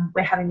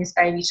 We're having this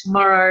baby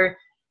tomorrow.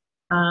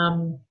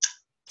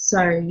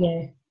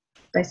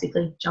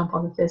 Basically jump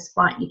on the first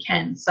flight you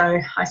can. So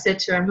I said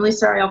to her, I'm really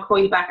sorry, I'll call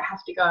you back. I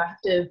have to go. I have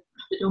to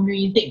do a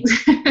million things.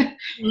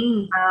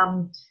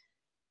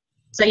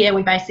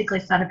 We basically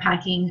started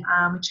packing.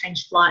 We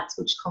changed flights,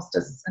 which cost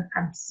us an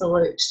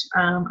absolute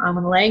arm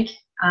and a leg.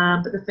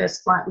 But the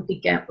first flight we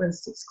could get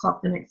was 6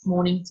 o'clock the next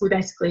morning. So we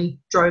basically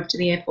drove to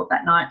the airport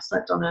that night,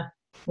 slept on I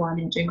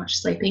didn't do much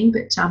sleeping,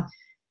 but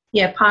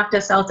parked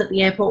ourselves at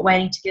the airport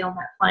waiting to get on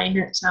that plane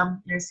at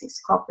 6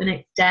 o'clock the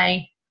next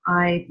day.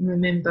 I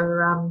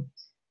remember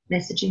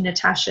messaging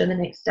Natasha the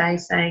next day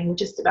saying, we're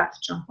just about to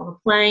jump on a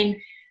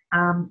plane.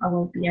 I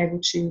won't be able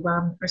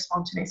to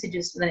respond to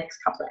messages for the next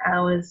couple of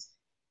hours.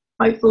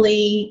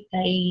 Hopefully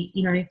they,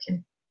 you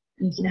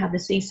can have the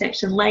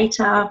C-section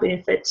later, but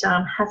if it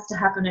has to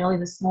happen early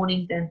this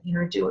morning, then,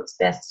 do what's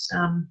best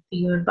for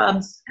you and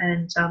Bubs,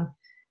 and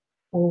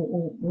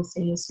we'll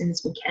see you as soon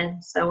as we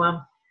can.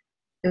 So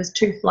there was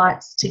 2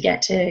 flights to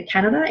get to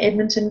Canada.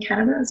 Edmonton,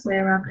 Canada is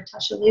where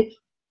Natasha lived.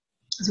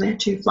 So we had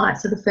 2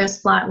 flights. So the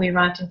first flight, we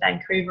arrived in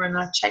Vancouver, and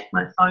I checked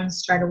my phone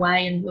straight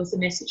away, and there was a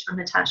message from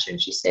Natasha,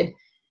 and she said,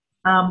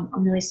 I'm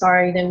really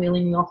sorry, they're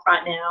wheeling me off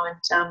right now.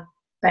 And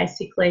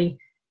basically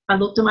I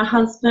looked at my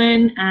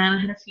husband and I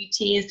had a few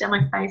tears down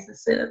my face and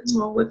said,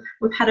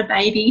 we've had a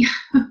baby.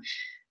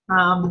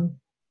 So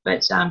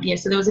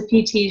there was a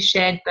few tears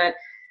shed, but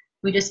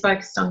we just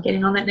focused on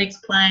getting on that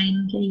next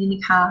plane, getting in the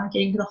car,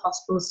 getting to the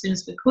hospital as soon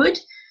as we could.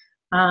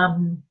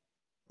 So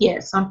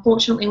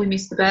unfortunately we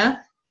missed the birth.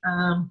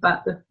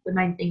 But the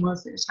main thing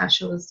was that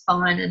Natasha was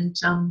fine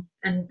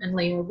and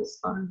Leo was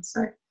fine.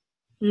 So,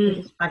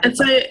 and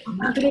so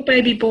a little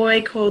baby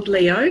boy called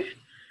Leo.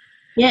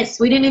 Yes,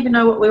 we didn't even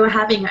know what we were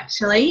having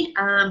actually,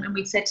 and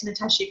we said to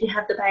Natasha, if you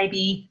have the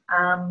baby,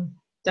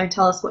 don't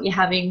tell us what you're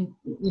having.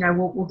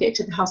 We'll get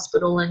to the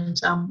hospital and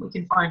we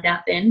can find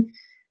out then.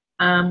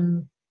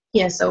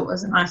 So it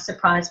was a nice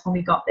surprise when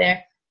we got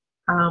there.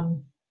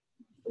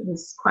 It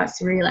was quite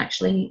surreal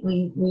actually.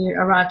 We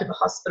arrived at the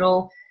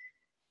hospital,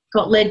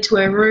 got led to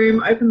her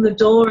room, opened the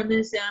door, and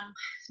there's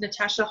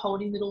Natasha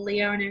holding little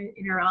Leo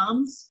in her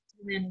arms.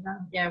 And then,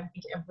 I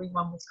think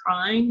everyone was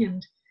crying,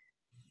 and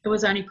it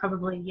was only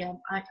probably,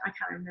 I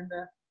can't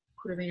remember,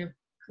 could have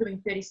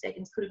been 30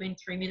 seconds, could have been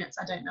 3 minutes,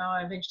 I don't know.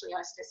 Eventually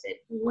I just said,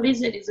 what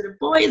is it? Is it a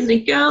boy? Is it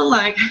a girl?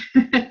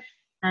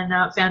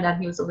 And found out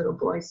he was a little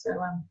boy. So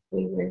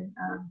we were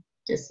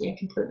just,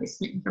 completely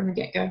smitten from the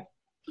get-go.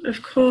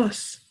 Of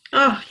course.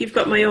 Oh, you've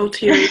got my all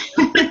teary.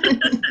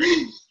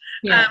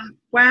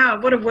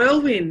 Wow, what a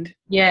whirlwind.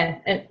 Yeah,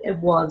 it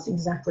was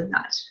exactly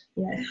that.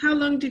 Yeah. How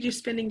long did you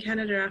spend in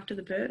Canada after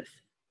the birth?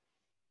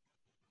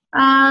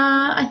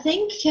 I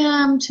think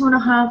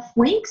 2.5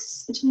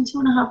 weeks, between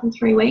 2.5 and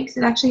 3 weeks.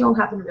 It actually all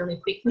happened really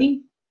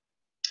quickly.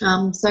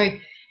 So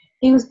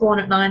he was born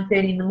at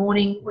 9:30 in the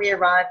morning. We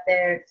arrived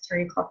there at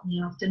 3 o'clock in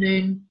the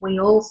afternoon. We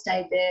all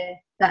stayed there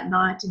that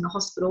night in the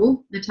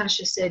hospital.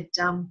 Natasha said,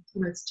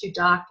 it's too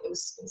dark. It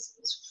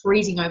was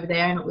freezing over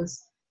there, and it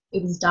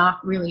was dark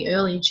really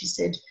early. And she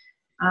said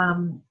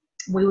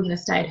we were going to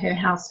stay at her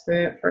house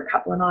for a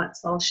couple of nights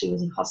while she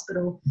was in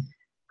hospital.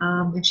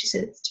 And she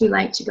said, it's too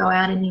late to go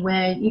out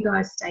anywhere. You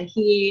guys stay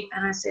here.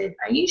 And I said,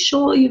 are you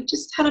sure you've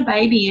just had a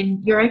baby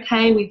and you're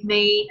okay with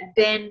me and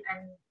Ben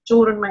and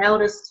Jordan, my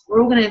eldest?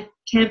 We're all going to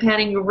camp out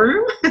in your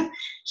room?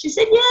 She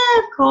said, yeah,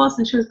 of course.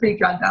 And she was pretty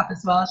drugged up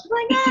as well. She was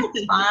like, yeah,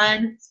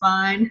 it's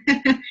fine.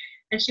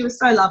 And she was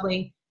so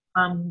lovely.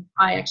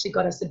 I actually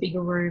got us a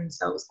bigger room,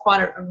 so it was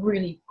quite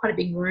a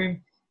big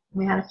room.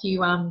 We had a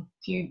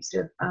few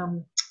sort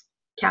of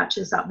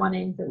couches at one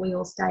end that we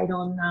all stayed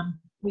on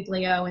with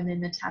Leo, and then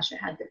Natasha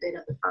had the bed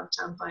at the front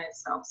by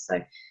herself.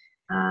 So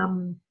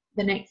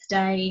the next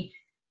day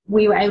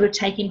we were able to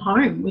take him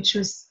home, which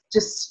was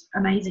just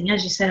amazing.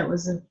 As you said, it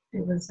was a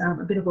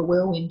bit of a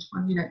whirlwind.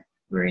 1 minute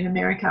we're in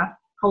America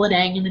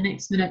holidaying, and the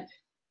next minute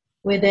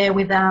we're there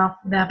with our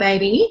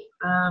baby.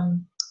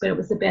 But it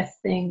was the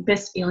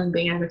best feeling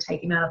being able to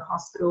take him out of the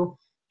hospital.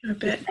 I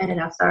bet. We stayed at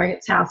our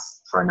surrogate's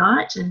house for a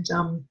night, and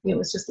it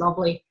was just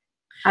lovely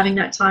having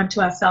that time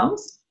to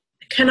ourselves.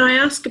 Can I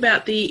ask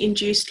about the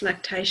induced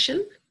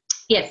lactation?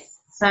 Yes.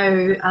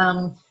 So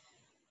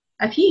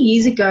a few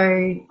years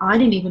ago, I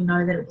didn't even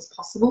know that it was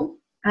possible,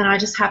 and I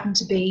just happened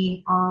to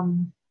be I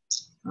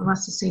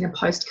must have seen a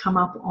post come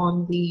up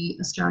on the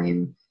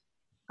Australian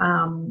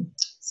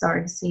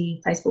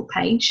surrogacy Facebook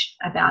page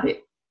about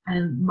it,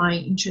 and my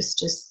interest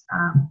just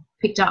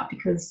picked up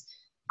because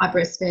I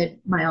breastfed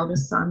my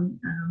eldest son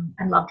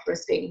and loved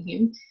breastfeeding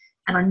him,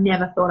 and I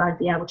never thought I'd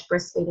be able to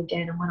breastfeed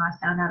again. And when I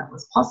found out it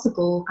was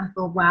possible, I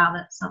thought, wow,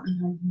 that's something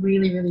I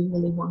really, really,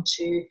 really want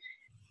to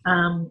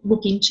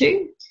look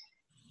into.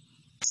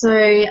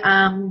 So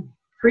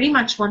pretty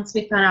much once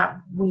we found out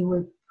we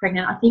were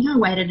pregnant, I think I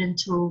waited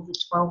until the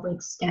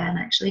 12-week scan,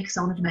 actually, because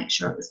I wanted to make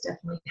sure it was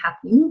definitely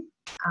happening.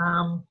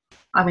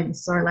 I went and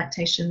saw a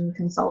lactation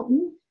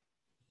consultant,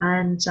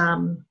 and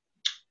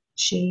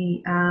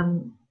she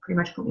pretty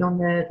much put me on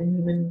the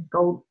Newman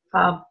Gold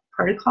Farb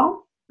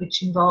protocol,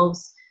 which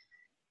involves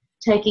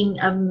taking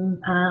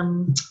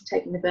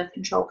the birth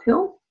control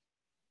pill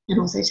and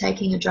also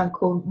taking a drug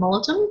called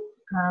molybdenum,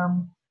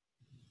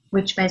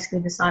 which basically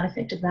the side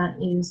effect of that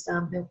is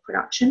milk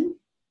production.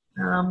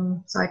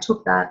 So I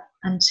took that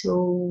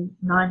until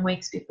 9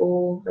 weeks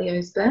before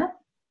Leo's birth.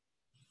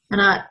 And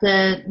at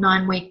the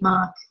 9-week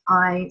mark,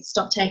 I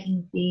stopped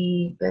taking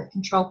the birth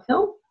control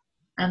pill,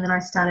 and then I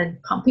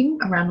started pumping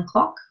around the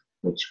clock,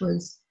 which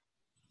was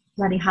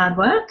bloody hard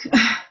work.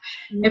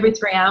 Every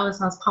 3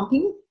 hours I was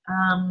pumping.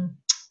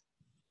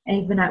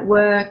 Even at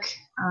work,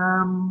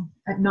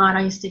 at night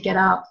I used to get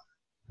up.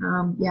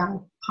 I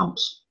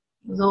pumped.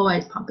 I was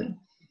always pumping.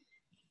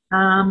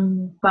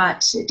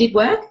 But it did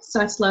work,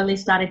 so I slowly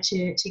started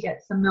to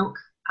get some milk.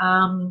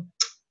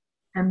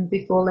 And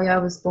before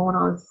Leo was born,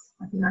 I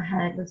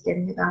was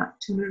getting about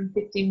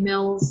 250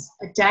 mils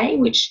a day,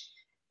 which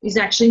is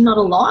actually not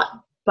a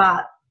lot,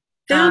 but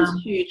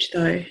sounds huge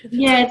though.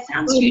 Yeah, it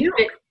sounds huge,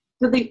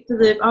 but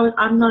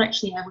I'm not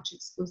actually able to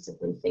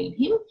exclusively feed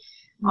him.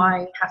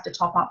 I have to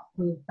top up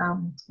with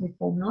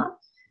formula.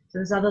 So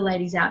there's other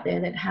ladies out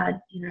there that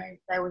had,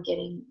 they were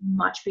getting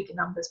much bigger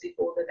numbers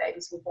before their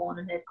babies were born,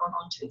 and they've gone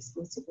on to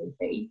exclusively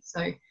feed.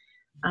 So,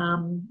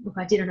 look,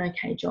 I did an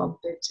okay job,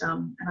 but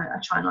and I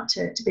try not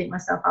to beat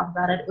myself up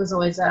about it. It was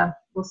always a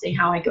we'll see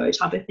how I go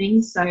type of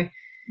thing. So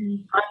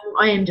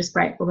I am just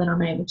grateful that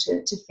I'm able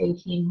to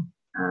feed him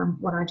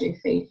what I do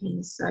feed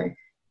him. So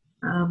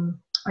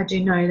I do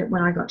know that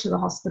when I got to the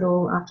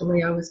hospital after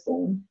Leo was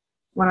born,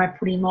 when I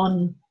put him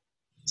on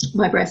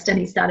my breast and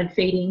he started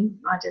feeding,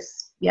 I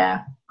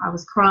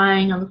was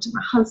crying. I looked at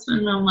my husband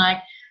and I'm like,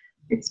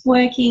 it's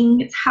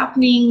working, it's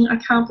happening, I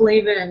can't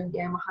believe it. And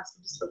my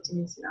husband just looked at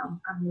me and said,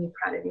 I'm really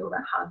proud of you, all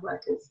that hard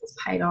work has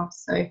paid off.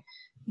 So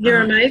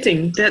you're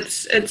amazing.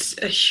 It's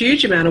a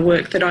huge amount of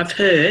work that I've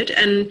heard,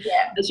 and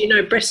as you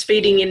know,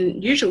 breastfeeding in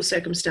usual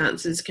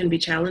circumstances can be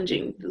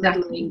challenging.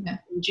 Exactly.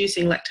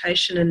 Inducing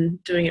lactation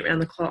and doing it around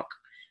the clock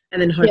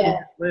and then hoping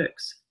it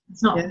works.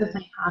 It's not for the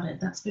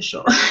faint-hearted, that's for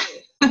sure.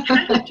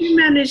 How did you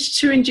manage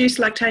to induce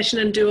lactation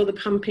and do all the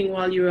pumping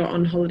while you were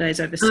on holidays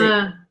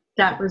overseas?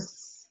 That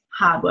was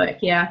hard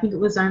work, I think it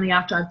was only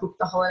after I booked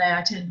the holiday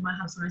I turned to my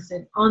husband and I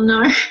said, oh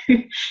no,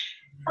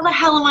 how the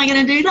hell am I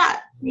going to do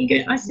that?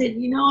 I said,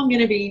 I'm going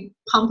to be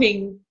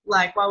pumping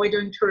like while we're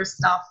doing tourist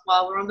stuff,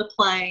 while we're on the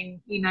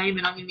plane, you name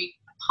it, I'm going to be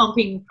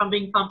pumping.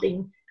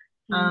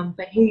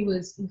 But he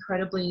was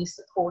incredibly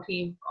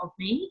supportive of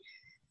me.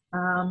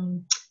 I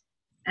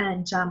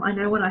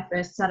know when I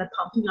first started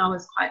pumping, I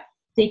was quite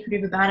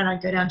secretive about it.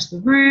 I'd go down to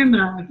the room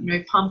and I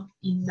would, pump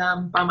in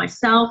by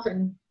myself.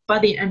 And my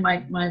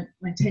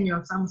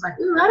 10-year-old son was like,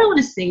 ooh, I don't want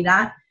to see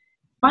that.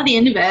 By the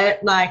end of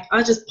it, like I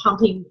was just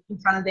pumping in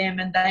front of them,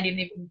 and they didn't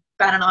even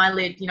bat an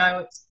eyelid.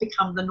 It's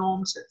become the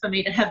norm for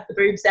me to have the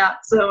boobs out.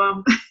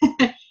 So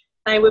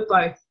they were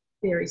both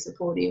very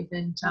supportive,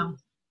 and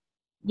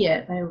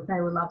they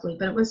were lovely.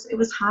 But it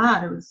was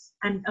hard.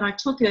 And I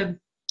took a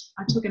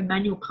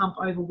manual pump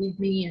over with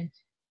me, and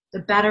the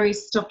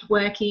batteries stopped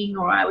working,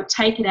 or I would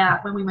take it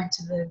out when we went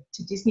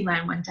to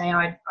Disneyland one day.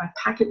 I'd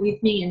pack it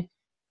with me, and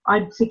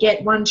I'd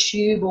forget one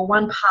tube or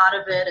one part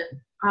of it, and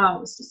it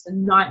was just a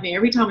nightmare.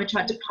 Every time I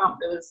tried to pump,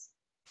 there was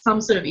some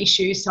sort of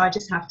issue, so I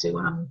just have to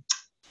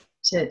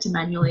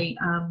manually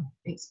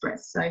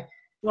express. So,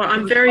 well,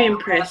 I'm very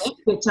impressed.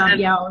 But I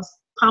was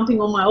pumping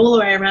all the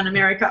way around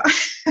America.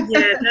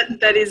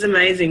 That is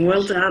amazing.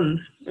 Well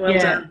done. Well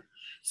done.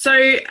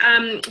 So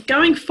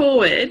going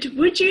forward,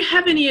 would you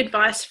have any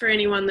advice for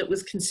anyone that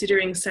was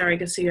considering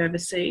surrogacy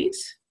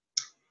overseas?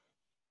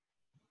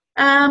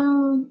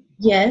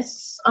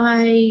 Yes,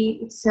 I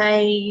would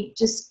say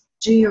just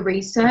do your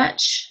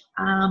research.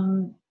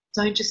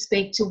 Don't just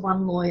speak to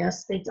one lawyer.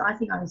 I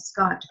think I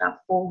Skyped about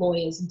 4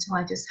 lawyers until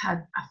I just had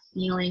a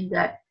feeling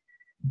that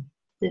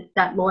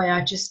that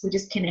lawyer we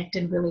just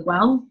connected really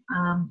well.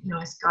 I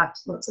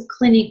Skyped lots of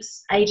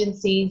clinics,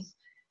 agencies.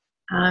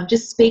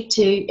 Just speak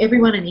to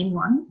everyone and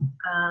anyone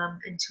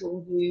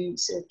until you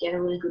sort of get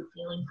a really good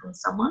feeling from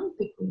someone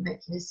before you make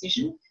your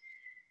decision.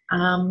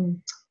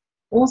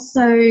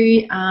 Also,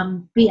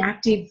 be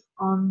active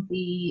on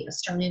the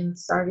Australian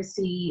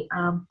Surrogacy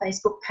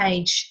Facebook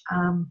page.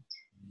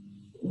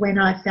 When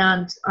I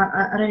found,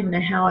 I don't even know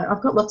how,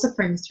 I've got lots of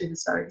friends through the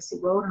surrogacy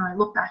world, and I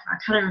look back and I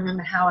can't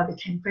remember how I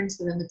became friends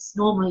with them. It's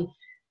normally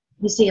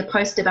you see a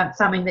post about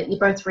something that you're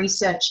both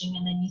researching,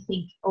 and then you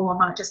think, oh, I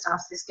might just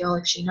ask this girl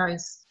if she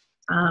knows,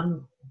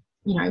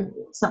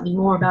 something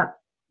more about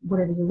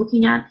whatever you're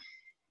looking at.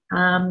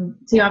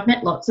 So I've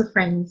met lots of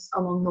friends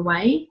along the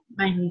way,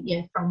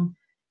 mainly from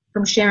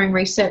sharing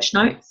research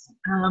notes.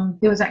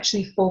 There was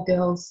actually 4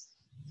 girls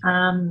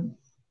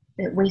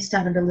that we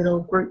started a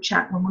little group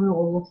chat when we were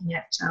all looking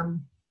at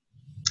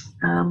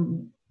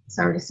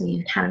surrogacy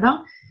in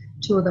Canada.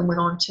 2 of them went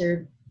on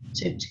to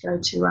go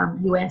to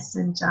US,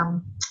 and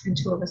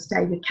 2 of us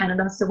stayed with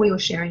Canada. So we were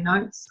sharing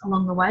notes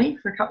along the way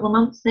for a couple of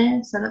months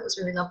there. So that was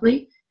really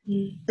lovely.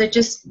 So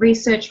just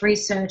research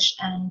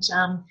and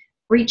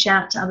reach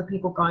out to other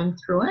people going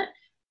through it.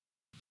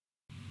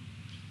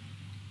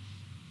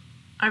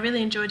 I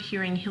really enjoyed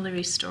hearing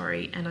Hillary's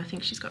story, and I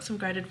think she's got some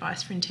great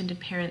advice for intended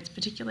parents,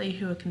 particularly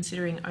who are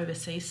considering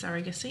overseas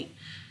surrogacy.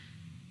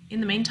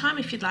 In the meantime,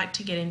 if you'd like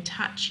to get in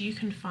touch, you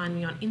can find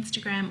me on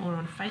Instagram or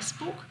on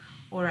Facebook,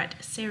 or at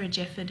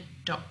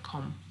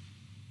sarahjefford.com.